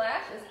 Mr.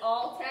 Flash is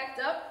all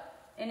tacked up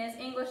in his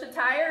English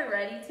attire,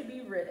 ready to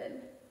be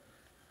ridden.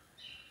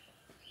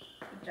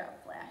 Good job,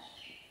 Flash.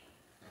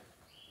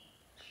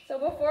 So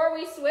before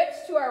we switch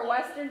to our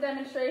Western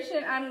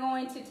demonstration, I'm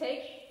going to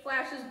take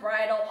Flash's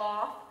bridle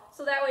off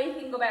so that way he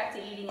can go back to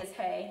eating his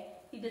hay.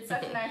 He did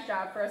such a nice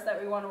job for us that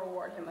we want to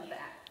reward him with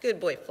that. Good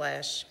boy,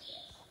 Flash.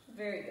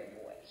 Very good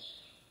boy.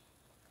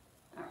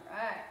 All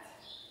right.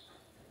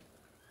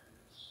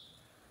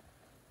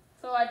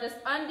 So I just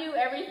undo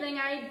everything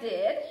I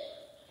did.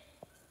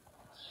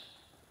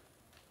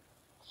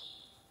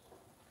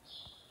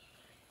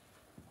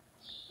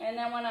 And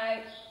then when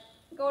I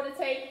go to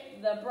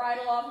take the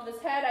bridle off of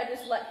his head, I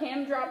just let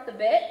him drop the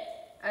bit.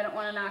 I don't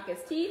want to knock his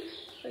teeth,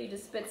 so he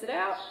just spits it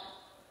out.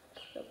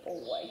 Good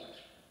boy.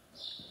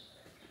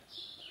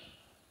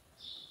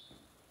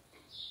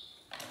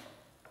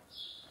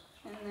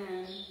 And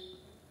then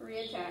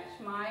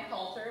reattach my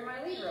halter and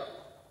my lead rope.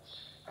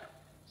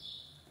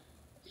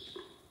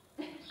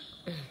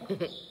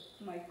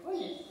 My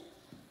goodness.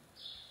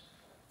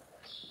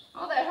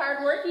 All that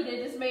hard work he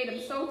did just made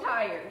him so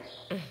tired.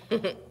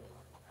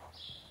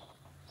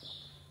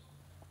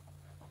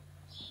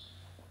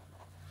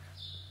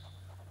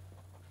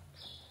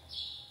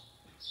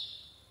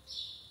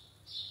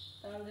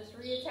 So I'm just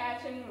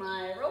reattaching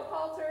my rope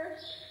halter,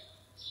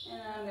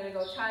 and I'm going to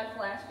go tie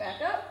Flash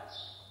back up.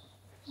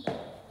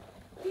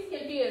 He's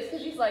confused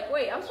because he's like,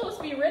 wait, I'm supposed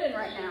to be ridden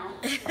right now.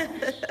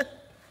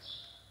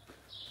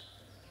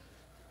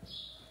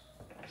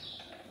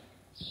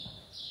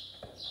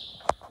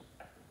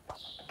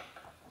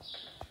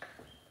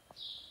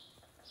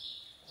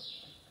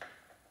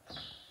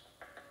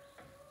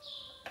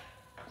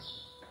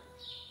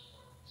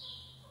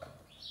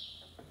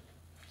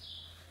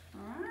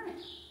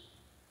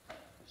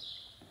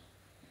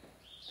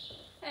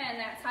 And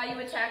that's how you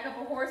would tack up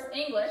a horse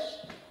English.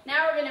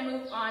 Now we're going to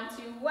move on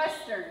to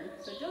Western.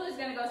 So Julie's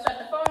going to go set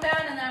the phone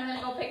down, and then I'm going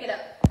to go pick it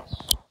up.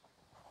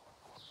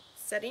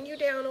 Setting you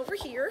down over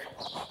here.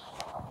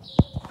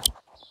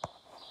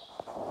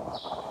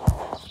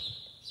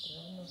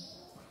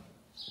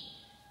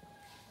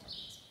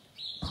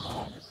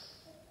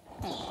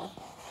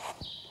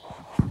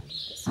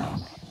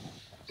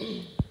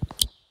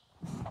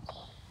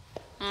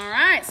 All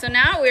right, so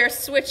now we're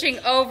switching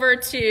over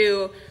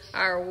to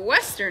our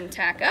Western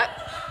tack up.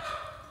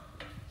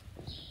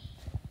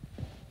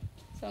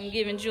 So I'm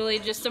giving Julie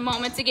just a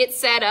moment to get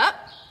set up.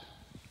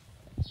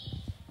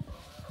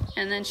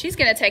 And then she's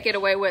going to take it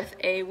away with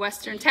a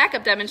Western tack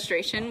up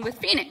demonstration with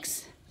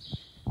Phoenix.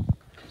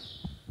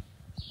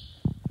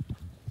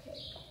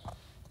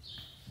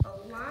 A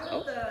lot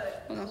of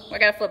Hold on, I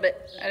got to flip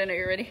it. I didn't know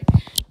you were ready.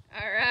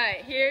 All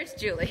right, here's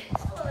Julie.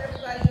 Hello,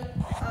 everybody.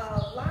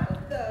 A lot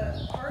of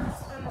the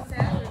parts on the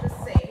saddle are the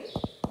same.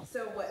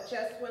 So what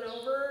Jess went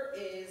over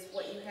is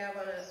what you have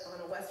on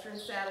a Western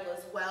saddle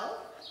as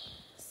well.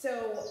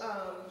 So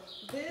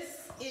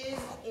this is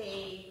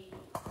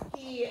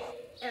he,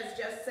 as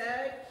Jess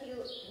said, he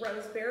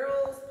runs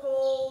barrels,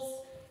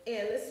 poles,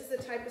 and this is the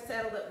type of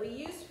saddle that we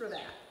use for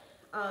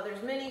that.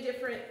 There's many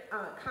different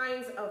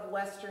kinds of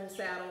Western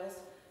saddles,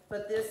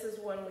 but this is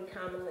one we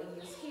commonly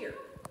use here.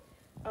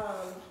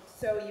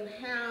 So you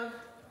have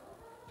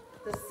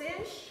the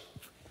cinch.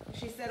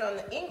 She said on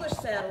the English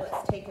saddle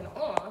it's taken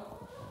off,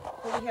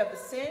 but we have the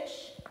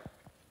cinch,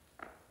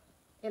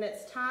 and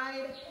it's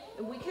tied,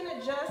 and we can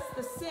adjust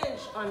the cinch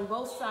on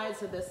both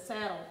sides of this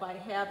saddle by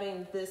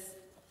having this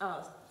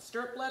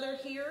stirrup leather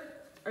here,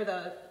 or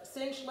the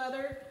cinch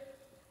leather,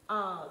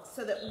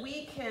 so that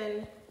we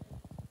can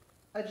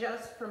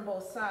adjust from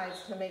both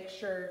sides to make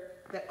sure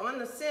that on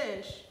the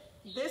cinch,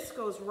 this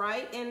goes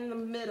right in the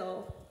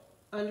middle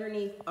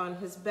underneath on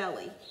his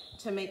belly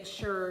to make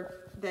sure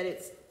that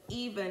it's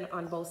even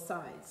on both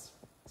sides,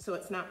 so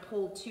it's not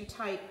pulled too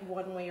tight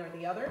one way or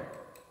the other.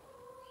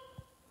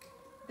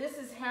 This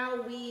is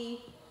how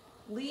we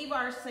leave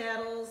our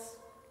saddles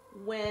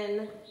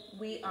when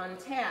we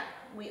untack.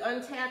 We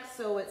untack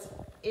so it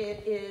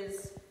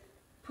is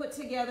put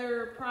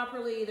together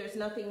properly. There's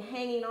nothing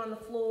hanging on the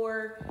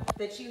floor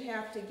that you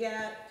have to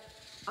get.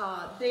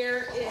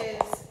 There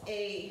is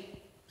a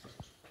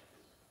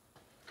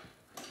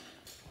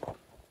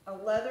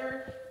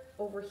leather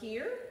over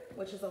here,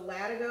 which is a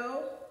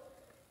latigo,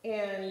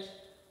 and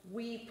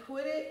we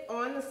put it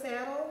on the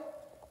saddle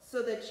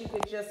so that you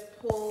could just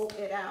pull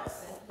it out.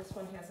 And this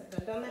one hasn't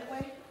been done that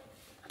way.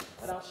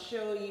 but I'll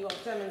show you,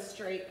 I'll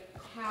demonstrate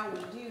how we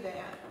do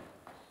that.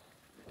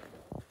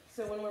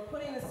 So when we're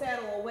putting the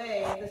saddle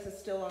away, this is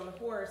still on the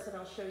horse, and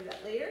I'll show you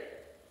that later.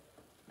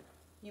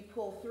 You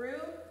pull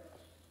through,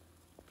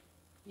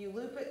 you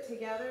loop it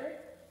together,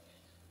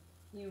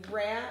 you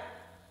wrap,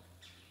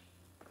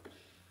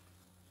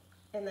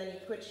 and then you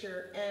put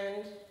your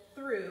end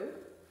through.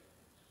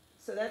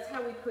 So that's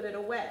how we put it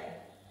away.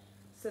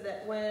 So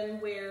that when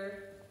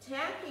we're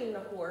tacking the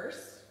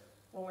horse,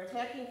 when we're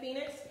tacking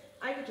Phoenix,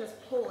 I could just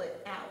pull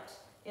it out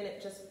and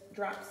it just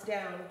drops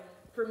down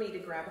for me to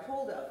grab a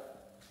hold of.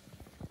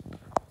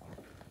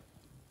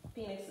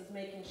 Phoenix is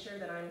making sure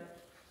that I'm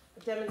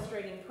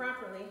demonstrating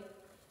properly.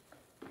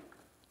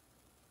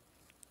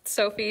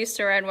 Sophie used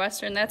to ride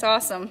Western. That's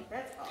awesome.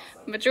 That's awesome.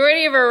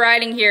 Majority of our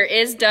riding here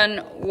is done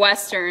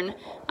Western,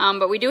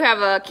 but we do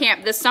have a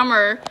camp this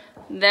summer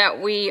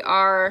that we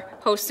are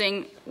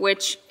hosting,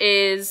 which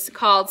is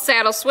called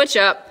Saddle Switch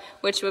Up,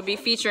 which will be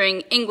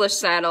featuring English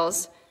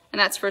saddles, and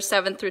that's for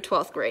 7th through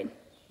 12th grade.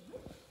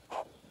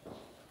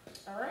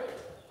 All right,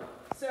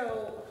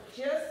 so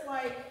just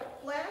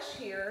like Flash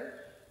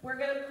here, we're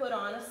going to put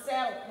on a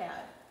saddle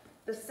pad.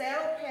 The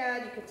saddle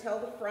pad, you can tell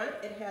the front,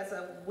 it has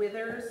a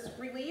withers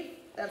relief,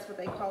 that's what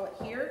they call it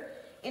here,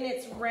 and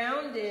it's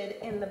rounded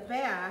in the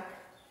back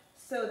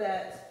so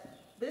that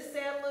this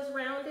saddle is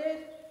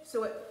rounded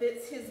so it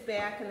fits his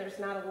back and there's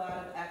not a lot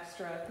of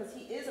extra, because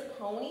he is a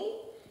pony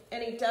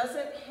and he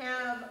doesn't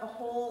have a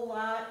whole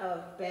lot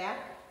of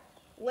back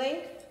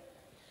length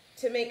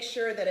to make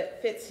sure that it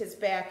fits his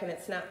back and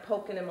it's not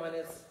poking him on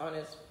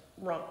his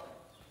rump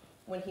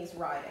when he's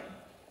riding.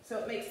 So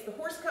it makes the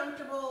horse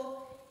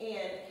comfortable,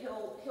 and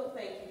he'll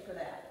thank you for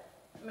that.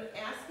 I'm going to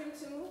ask him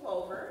to move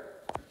over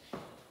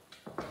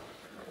so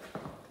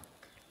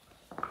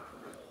I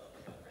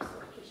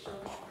can show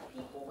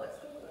people what's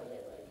going on.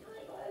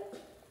 Hi, bud.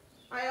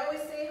 I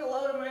always say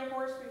hello to my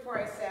horse before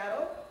I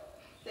saddle.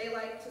 They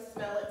like to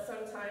smell it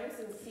sometimes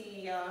and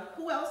see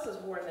who else has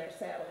worn their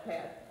saddle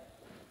pad.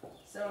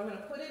 So I'm going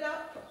to put it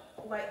up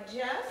like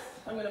Jess.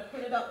 I'm going to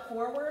put it up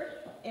forward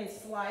and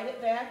slide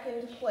it back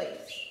into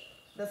place.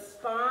 The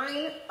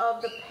spine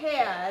of the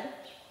pad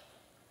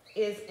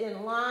is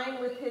in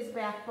line with his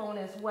backbone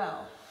as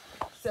well.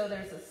 So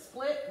there's a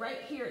split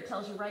right here. It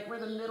tells you right where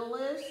the middle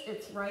is.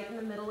 It's right in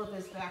the middle of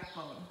his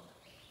backbone.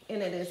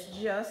 And it is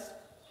just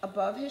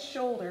above his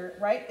shoulder,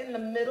 right in the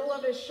middle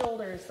of his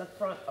shoulder is the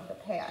front of the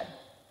pad.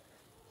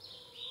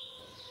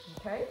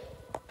 Okay?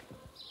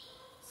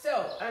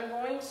 So I'm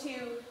going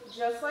to,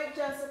 just like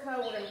Jessica,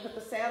 we're going to put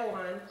the saddle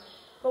on,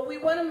 but we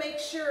want to make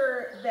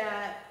sure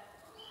that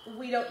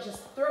we don't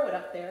just throw it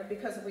up there,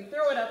 because if we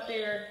throw it up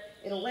there,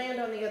 it'll land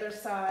on the other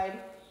side,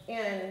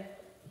 and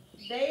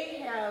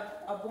they have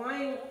a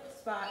blind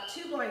spot,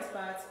 2 blind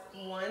spots.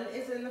 One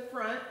is in the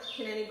front.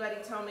 Can anybody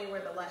tell me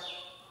where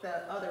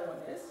the other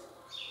one is?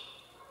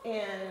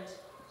 And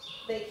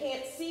they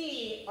can't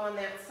see on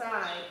that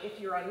side if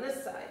you're on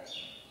this side,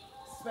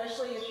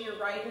 especially if you're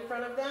right in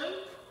front of them.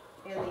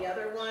 And the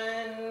other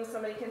one,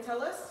 somebody can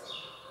tell us?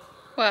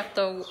 We'll have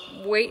to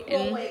wait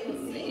and, we'll wait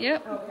and see.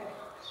 Yep. Okay.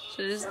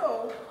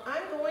 So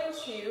I'm going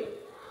to,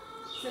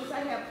 since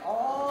I have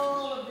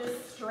all of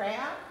this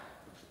strap,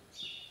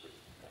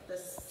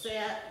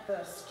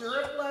 the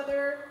stirrup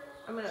leather,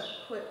 I'm going to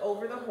put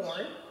over the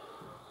horn.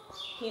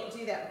 Can't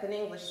do that with an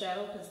English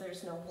saddle because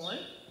there's no horn.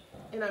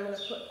 And I'm going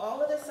to put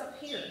all of this up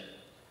here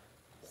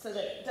so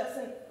that it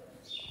doesn't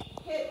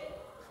hit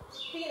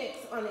Phoenix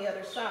on the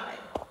other side.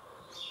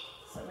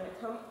 So I'm going to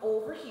come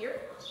over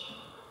here.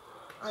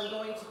 I'm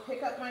going to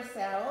pick up my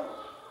saddle,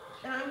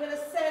 and I'm going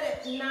to set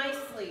it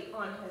nicely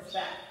on his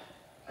back.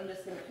 I'm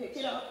just going to pick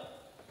it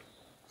up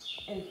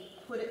and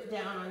put it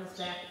down on his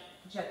back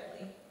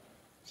gently.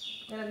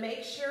 I'm going to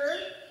make sure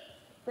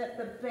that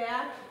the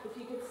back, if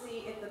you can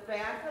see, if the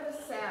back of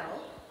the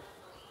saddle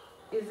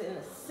is in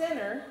the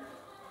center,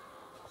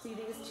 see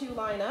these two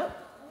line up?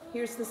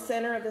 Here's the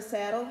center of the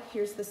saddle,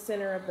 here's the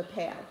center of the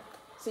pad.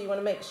 So you want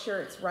to make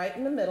sure it's right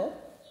in the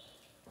middle.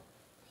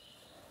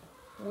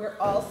 We're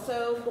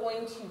also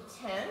going to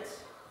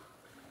tent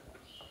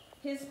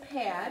his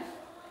pad.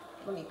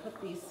 Let me put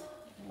these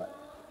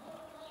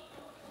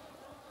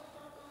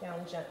down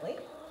gently.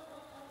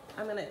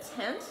 I'm going to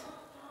tent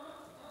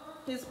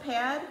his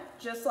pad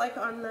just like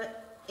on the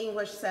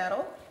English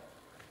saddle.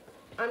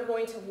 I'm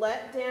going to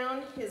let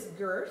down his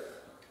girth.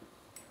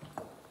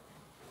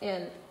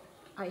 And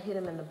I hit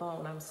him in the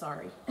bone, I'm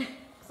sorry.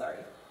 Sorry,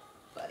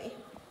 buddy.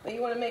 But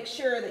you want to make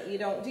sure that you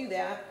don't do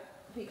that,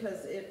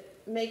 because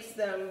it makes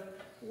them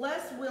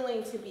less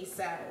willing to be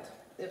saddled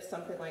if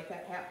something like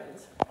that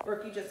happens. Or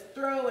if you just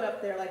throw it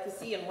up there like you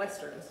see in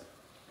Westerns.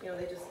 You know,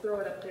 they just throw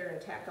it up there and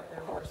tack up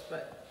their horse.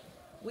 But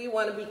we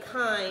want to be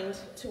kind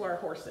to our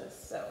horses.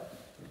 So,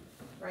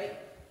 right?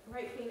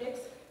 Right, Phoenix?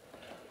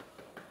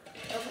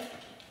 Okay.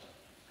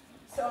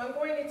 So I'm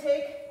going to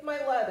take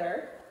my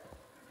leather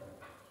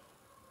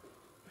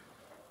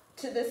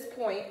to this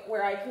point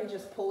where I can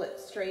just pull it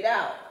straight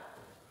out.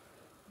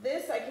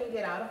 This I can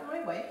get out of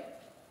my way.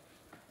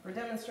 For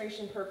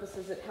demonstration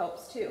purposes, it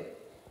helps too.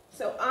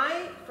 So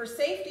I, for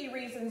safety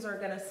reasons, are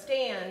going to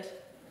stand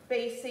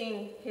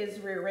facing his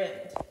rear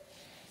end.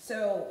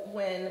 So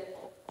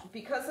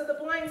because of the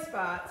blind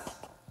spots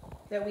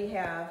that we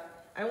have,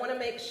 I want to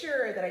make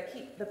sure that I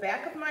keep the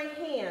back of my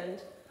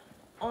hand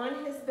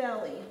on his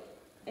belly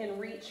and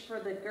reach for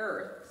the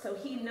girth so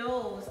he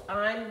knows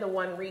I'm the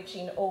one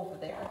reaching over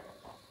there,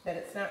 that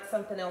it's not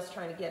something else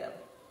trying to get him.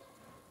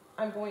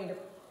 I'm going to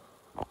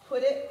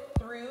put it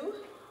through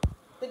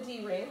the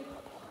D-ring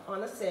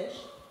on the cinch.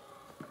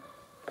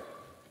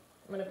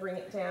 I'm going to bring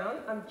it down.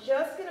 I'm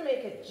just going to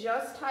make it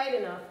just tight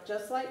enough,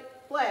 just like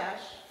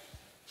Flash,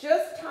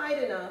 just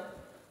tight enough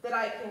that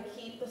I can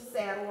keep the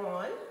saddle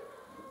on.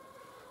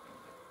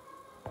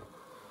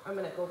 I'm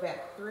going to go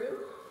back through.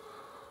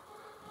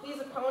 He's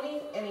a pony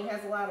and he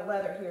has a lot of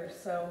leather here,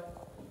 so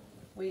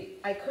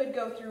I could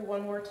go through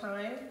one more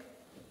time,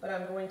 but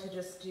I'm going to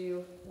just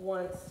do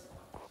once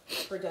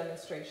for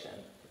demonstration.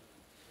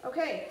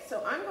 Okay,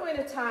 so I'm going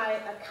to tie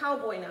a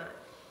cowboy knot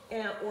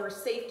or a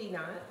safety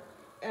knot,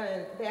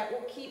 and that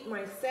will keep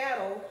my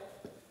saddle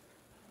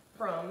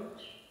from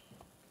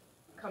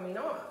coming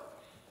off.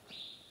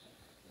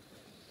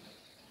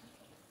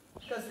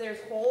 Because there's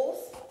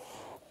holes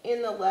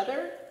in the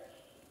leather,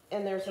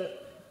 and there's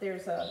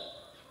a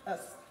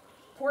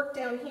fork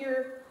down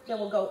here that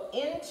will go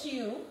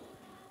into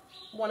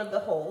one of the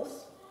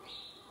holes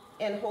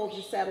and hold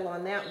your saddle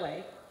on that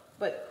way.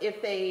 But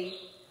if they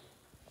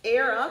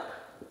air up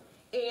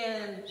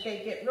and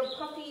they get real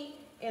puffy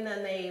and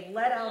then they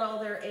let out all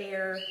their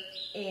air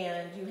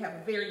and you have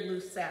a very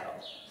loose saddle.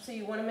 So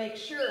you want to make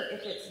sure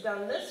if it's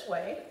done this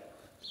way,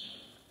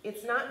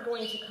 it's not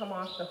going to come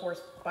off the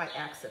horse by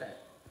accident.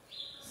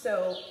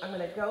 So I'm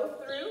going to go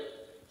through,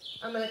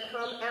 I'm going to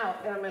come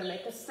out and I'm going to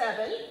make a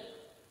 7.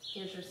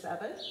 Here's your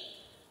 7.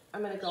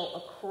 I'm going to go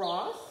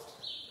across.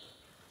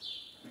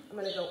 I'm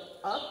going to go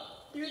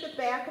up through the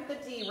back of the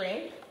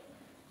D-ring.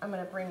 I'm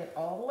going to bring it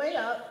all the way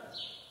up,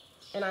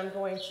 and I'm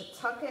going to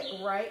tuck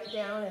it right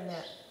down in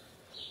that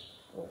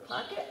little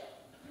pocket.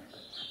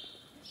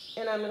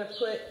 And I'm going to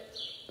put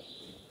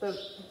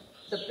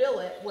the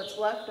billet, what's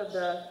left of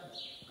the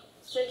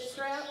cinch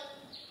strap,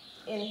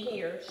 in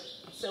here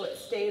so it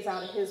stays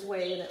out of his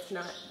way and it's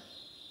not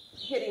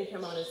hitting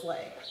him on his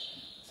leg.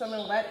 So I'm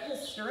going to let his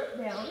stirrup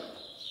down.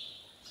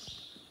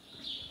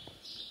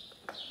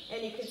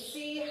 And you can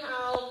see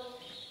how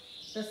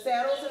the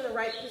saddle's in the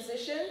right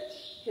position,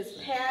 his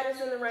pad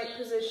is in the right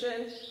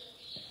position,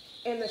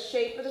 and the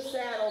shape of the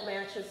saddle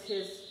matches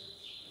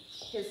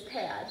his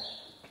pad.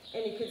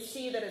 And you can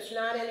see that it's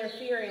not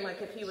interfering.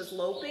 Like if he was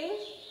loping,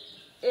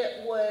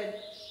 it would,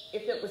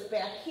 if it was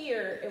back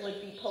here, it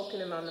would be poking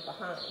him on the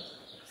behind.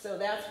 So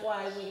that's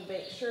why we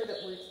make sure that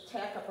we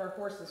tack up our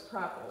horses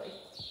properly.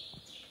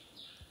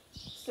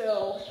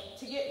 So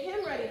to get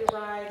him ready to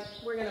ride,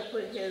 we're going to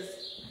put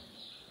his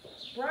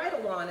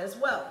bridle on as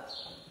well.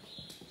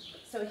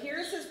 So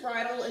here's his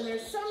bridle, and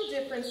there's some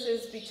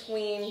differences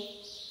between,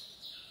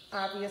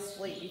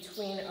 obviously,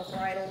 between a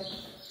bridle,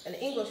 an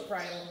English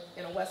bridle,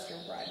 and a Western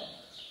bridle.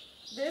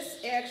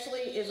 This actually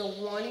is a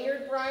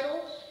one-eared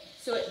bridle,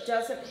 so it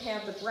doesn't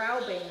have the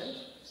brow band,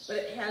 but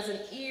it has an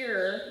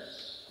ear.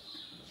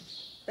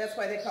 That's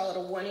why they call it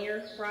a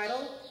one-ear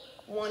bridle.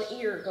 One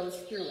ear goes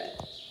through it.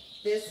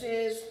 This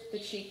is the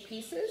cheek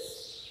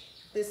pieces.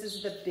 This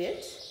is the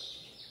bit,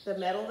 the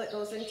metal that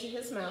goes into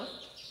his mouth.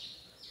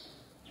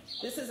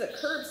 This is a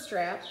curb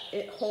strap.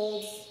 It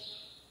holds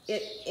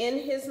it in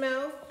his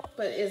mouth,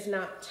 but is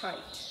not tight.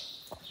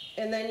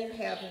 And then you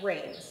have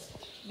reins.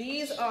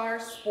 These are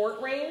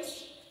sport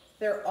reins.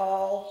 They're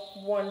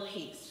all one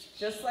piece.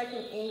 Just like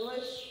an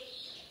English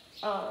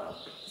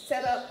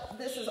setup,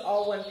 this is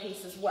all one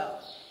piece as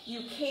well.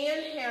 You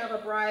can have a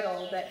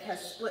bridle that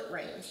has split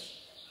reins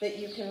that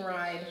you can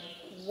ride.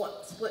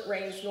 Split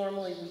reins,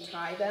 normally we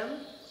tie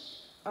them.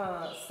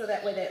 So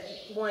that way that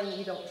one,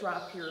 you don't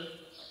drop your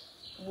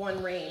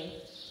one rein,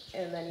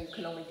 and then you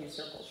can only do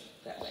circles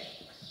that way.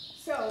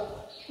 So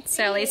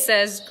Sally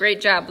says, great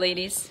job,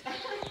 ladies.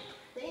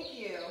 Thank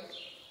you.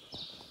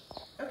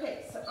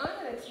 Okay, so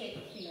I'm going to take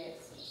a few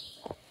minutes.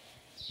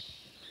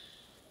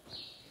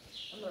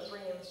 I'm going to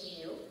bring him to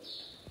you.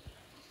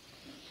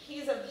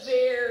 He's a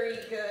very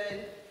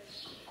good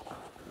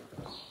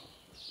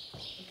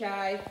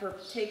guy for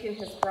taking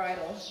his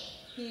bridle.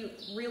 He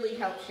really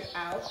helps you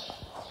out.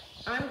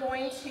 I'm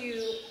going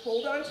to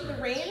hold on to the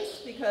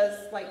reins because,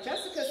 like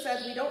Jessica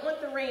said, we don't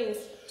want the reins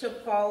to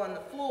fall on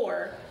the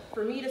floor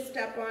for me to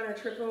step on or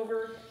trip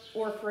over,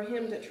 or for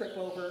him to trip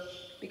over,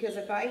 because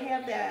if I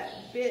have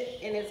that bit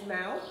in his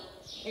mouth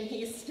and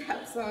he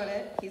steps on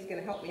it, he's going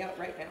to help me out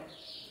right now.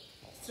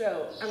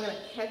 So I'm going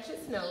to catch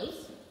his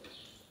nose.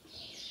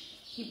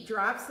 He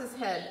drops his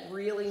head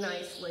really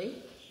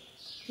nicely.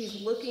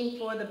 He's looking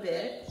for the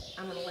bit.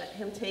 I'm going to let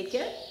him take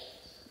it.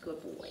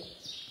 Good boy.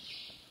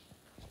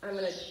 I'm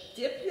going to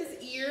dip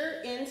his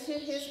ear into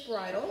his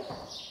bridle.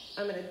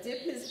 I'm going to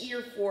dip his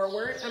ear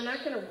forward. I'm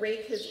not going to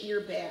rake his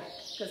ear back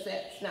because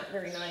that's not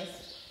very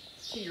nice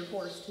to your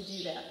horse to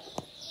do that.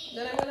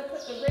 Then I'm going to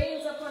put the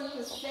reins up on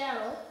his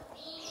saddle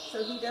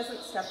so he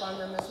doesn't step on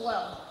them as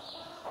well.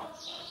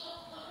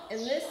 And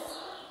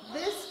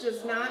this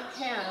does not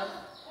have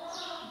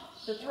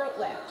the throat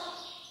latch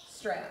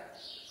strap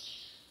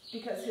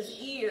because his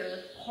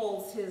ear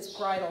holds his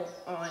bridle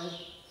on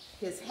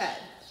his head.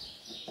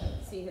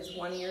 See his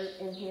one ear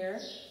in here?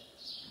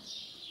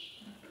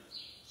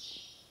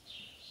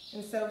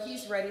 And so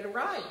he's ready to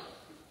ride.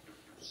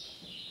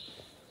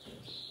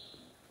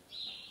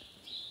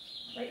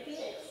 Right,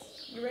 Phoenix?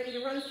 You ready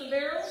to run some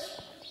barrels?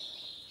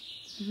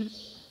 Mm-hmm.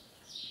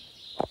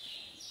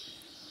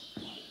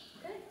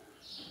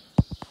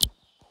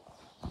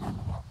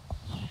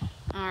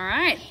 All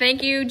right,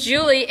 thank you,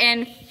 Julie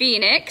and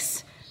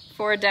Phoenix,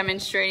 for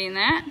demonstrating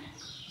that.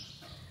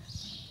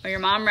 Oh, your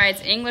mom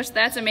rides English?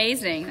 That's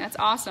amazing. That's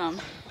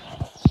awesome.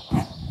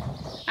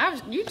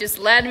 You just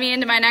led me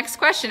into my next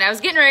question. I was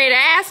getting ready to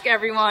ask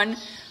everyone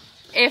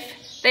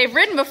if they've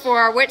ridden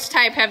before, which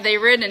type have they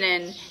ridden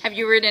in? Have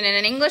you ridden in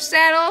an English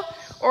saddle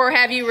or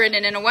have you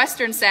ridden in a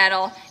Western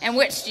saddle, and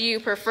which do you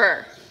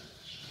prefer?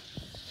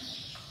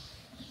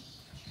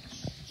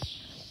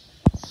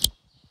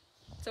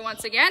 So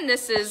once again,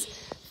 this is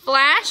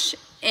Flash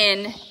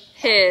in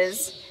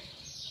his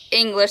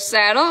English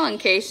saddle, in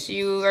case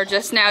you are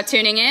just now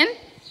tuning in.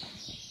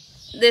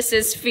 This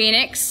is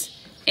Phoenix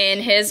in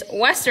his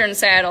Western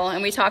saddle,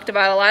 and we talked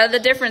about a lot of the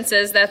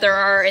differences that there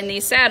are in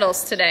these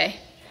saddles today.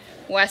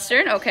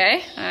 Western,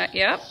 okay,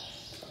 yep.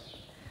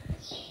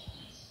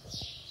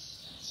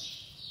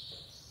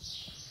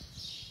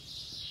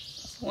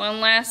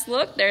 One last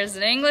look. There's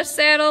an English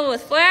saddle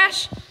with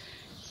Flash.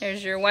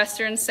 There's your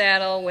Western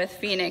saddle with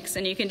Phoenix,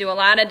 and you can do a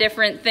lot of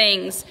different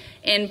things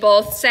in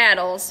both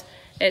saddles.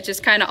 It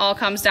just kind of all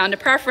comes down to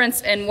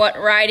preference and what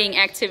riding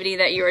activity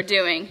that you are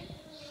doing.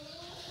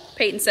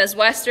 Peyton says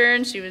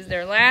Western. She was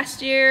there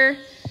last year.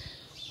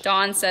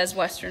 Dawn says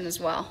Western as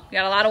well. We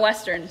got a lot of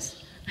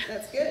Westerns.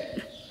 That's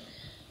good.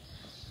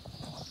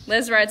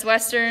 Liz rides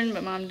Western,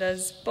 but Mom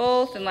does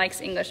both and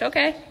likes English.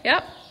 Okay,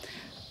 yep.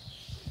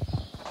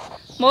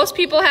 Most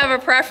people have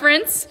a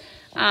preference,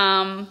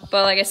 but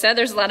like I said,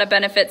 there's a lot of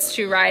benefits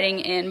to riding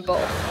in both.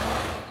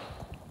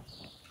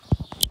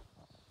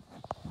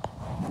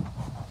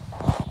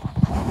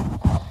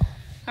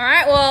 All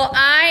right, well,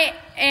 I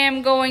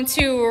am going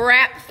to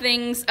wrap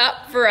things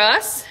up for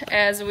us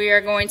as we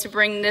are going to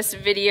bring this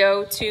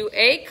video to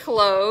a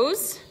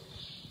close.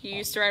 You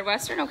used to ride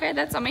Western? Okay,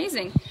 that's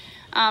amazing.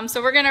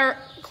 So we're gonna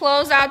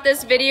close out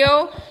this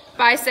video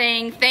by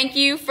saying thank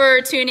you for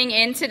tuning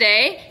in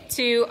today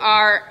to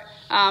our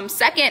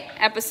second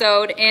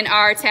episode in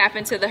our Tap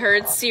Into the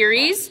Herd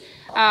series.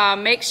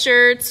 Make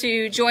sure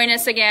to join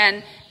us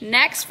again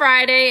next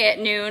Friday at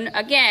noon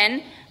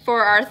again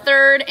for our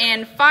third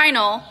and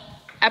final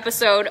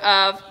episode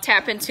of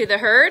Tap Into the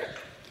Herd.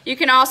 You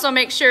can also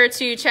make sure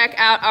to check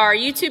out our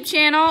YouTube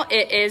channel.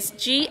 It is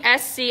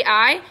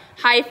GSCI-Camp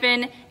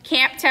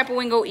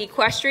Tapawingo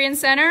Equestrian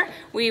Center.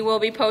 We will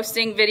be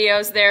posting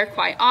videos there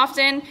quite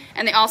often,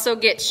 and they also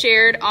get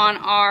shared on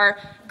our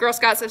Girl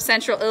Scouts of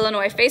Central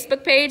Illinois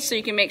Facebook page, so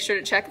you can make sure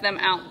to check them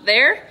out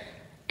there.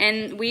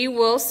 And we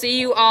will see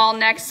you all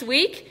next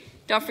week.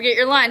 Don't forget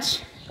your lunch.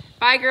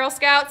 Bye, Girl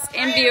Scouts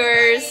and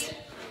viewers.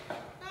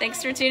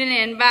 Thanks for tuning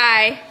in.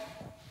 Bye.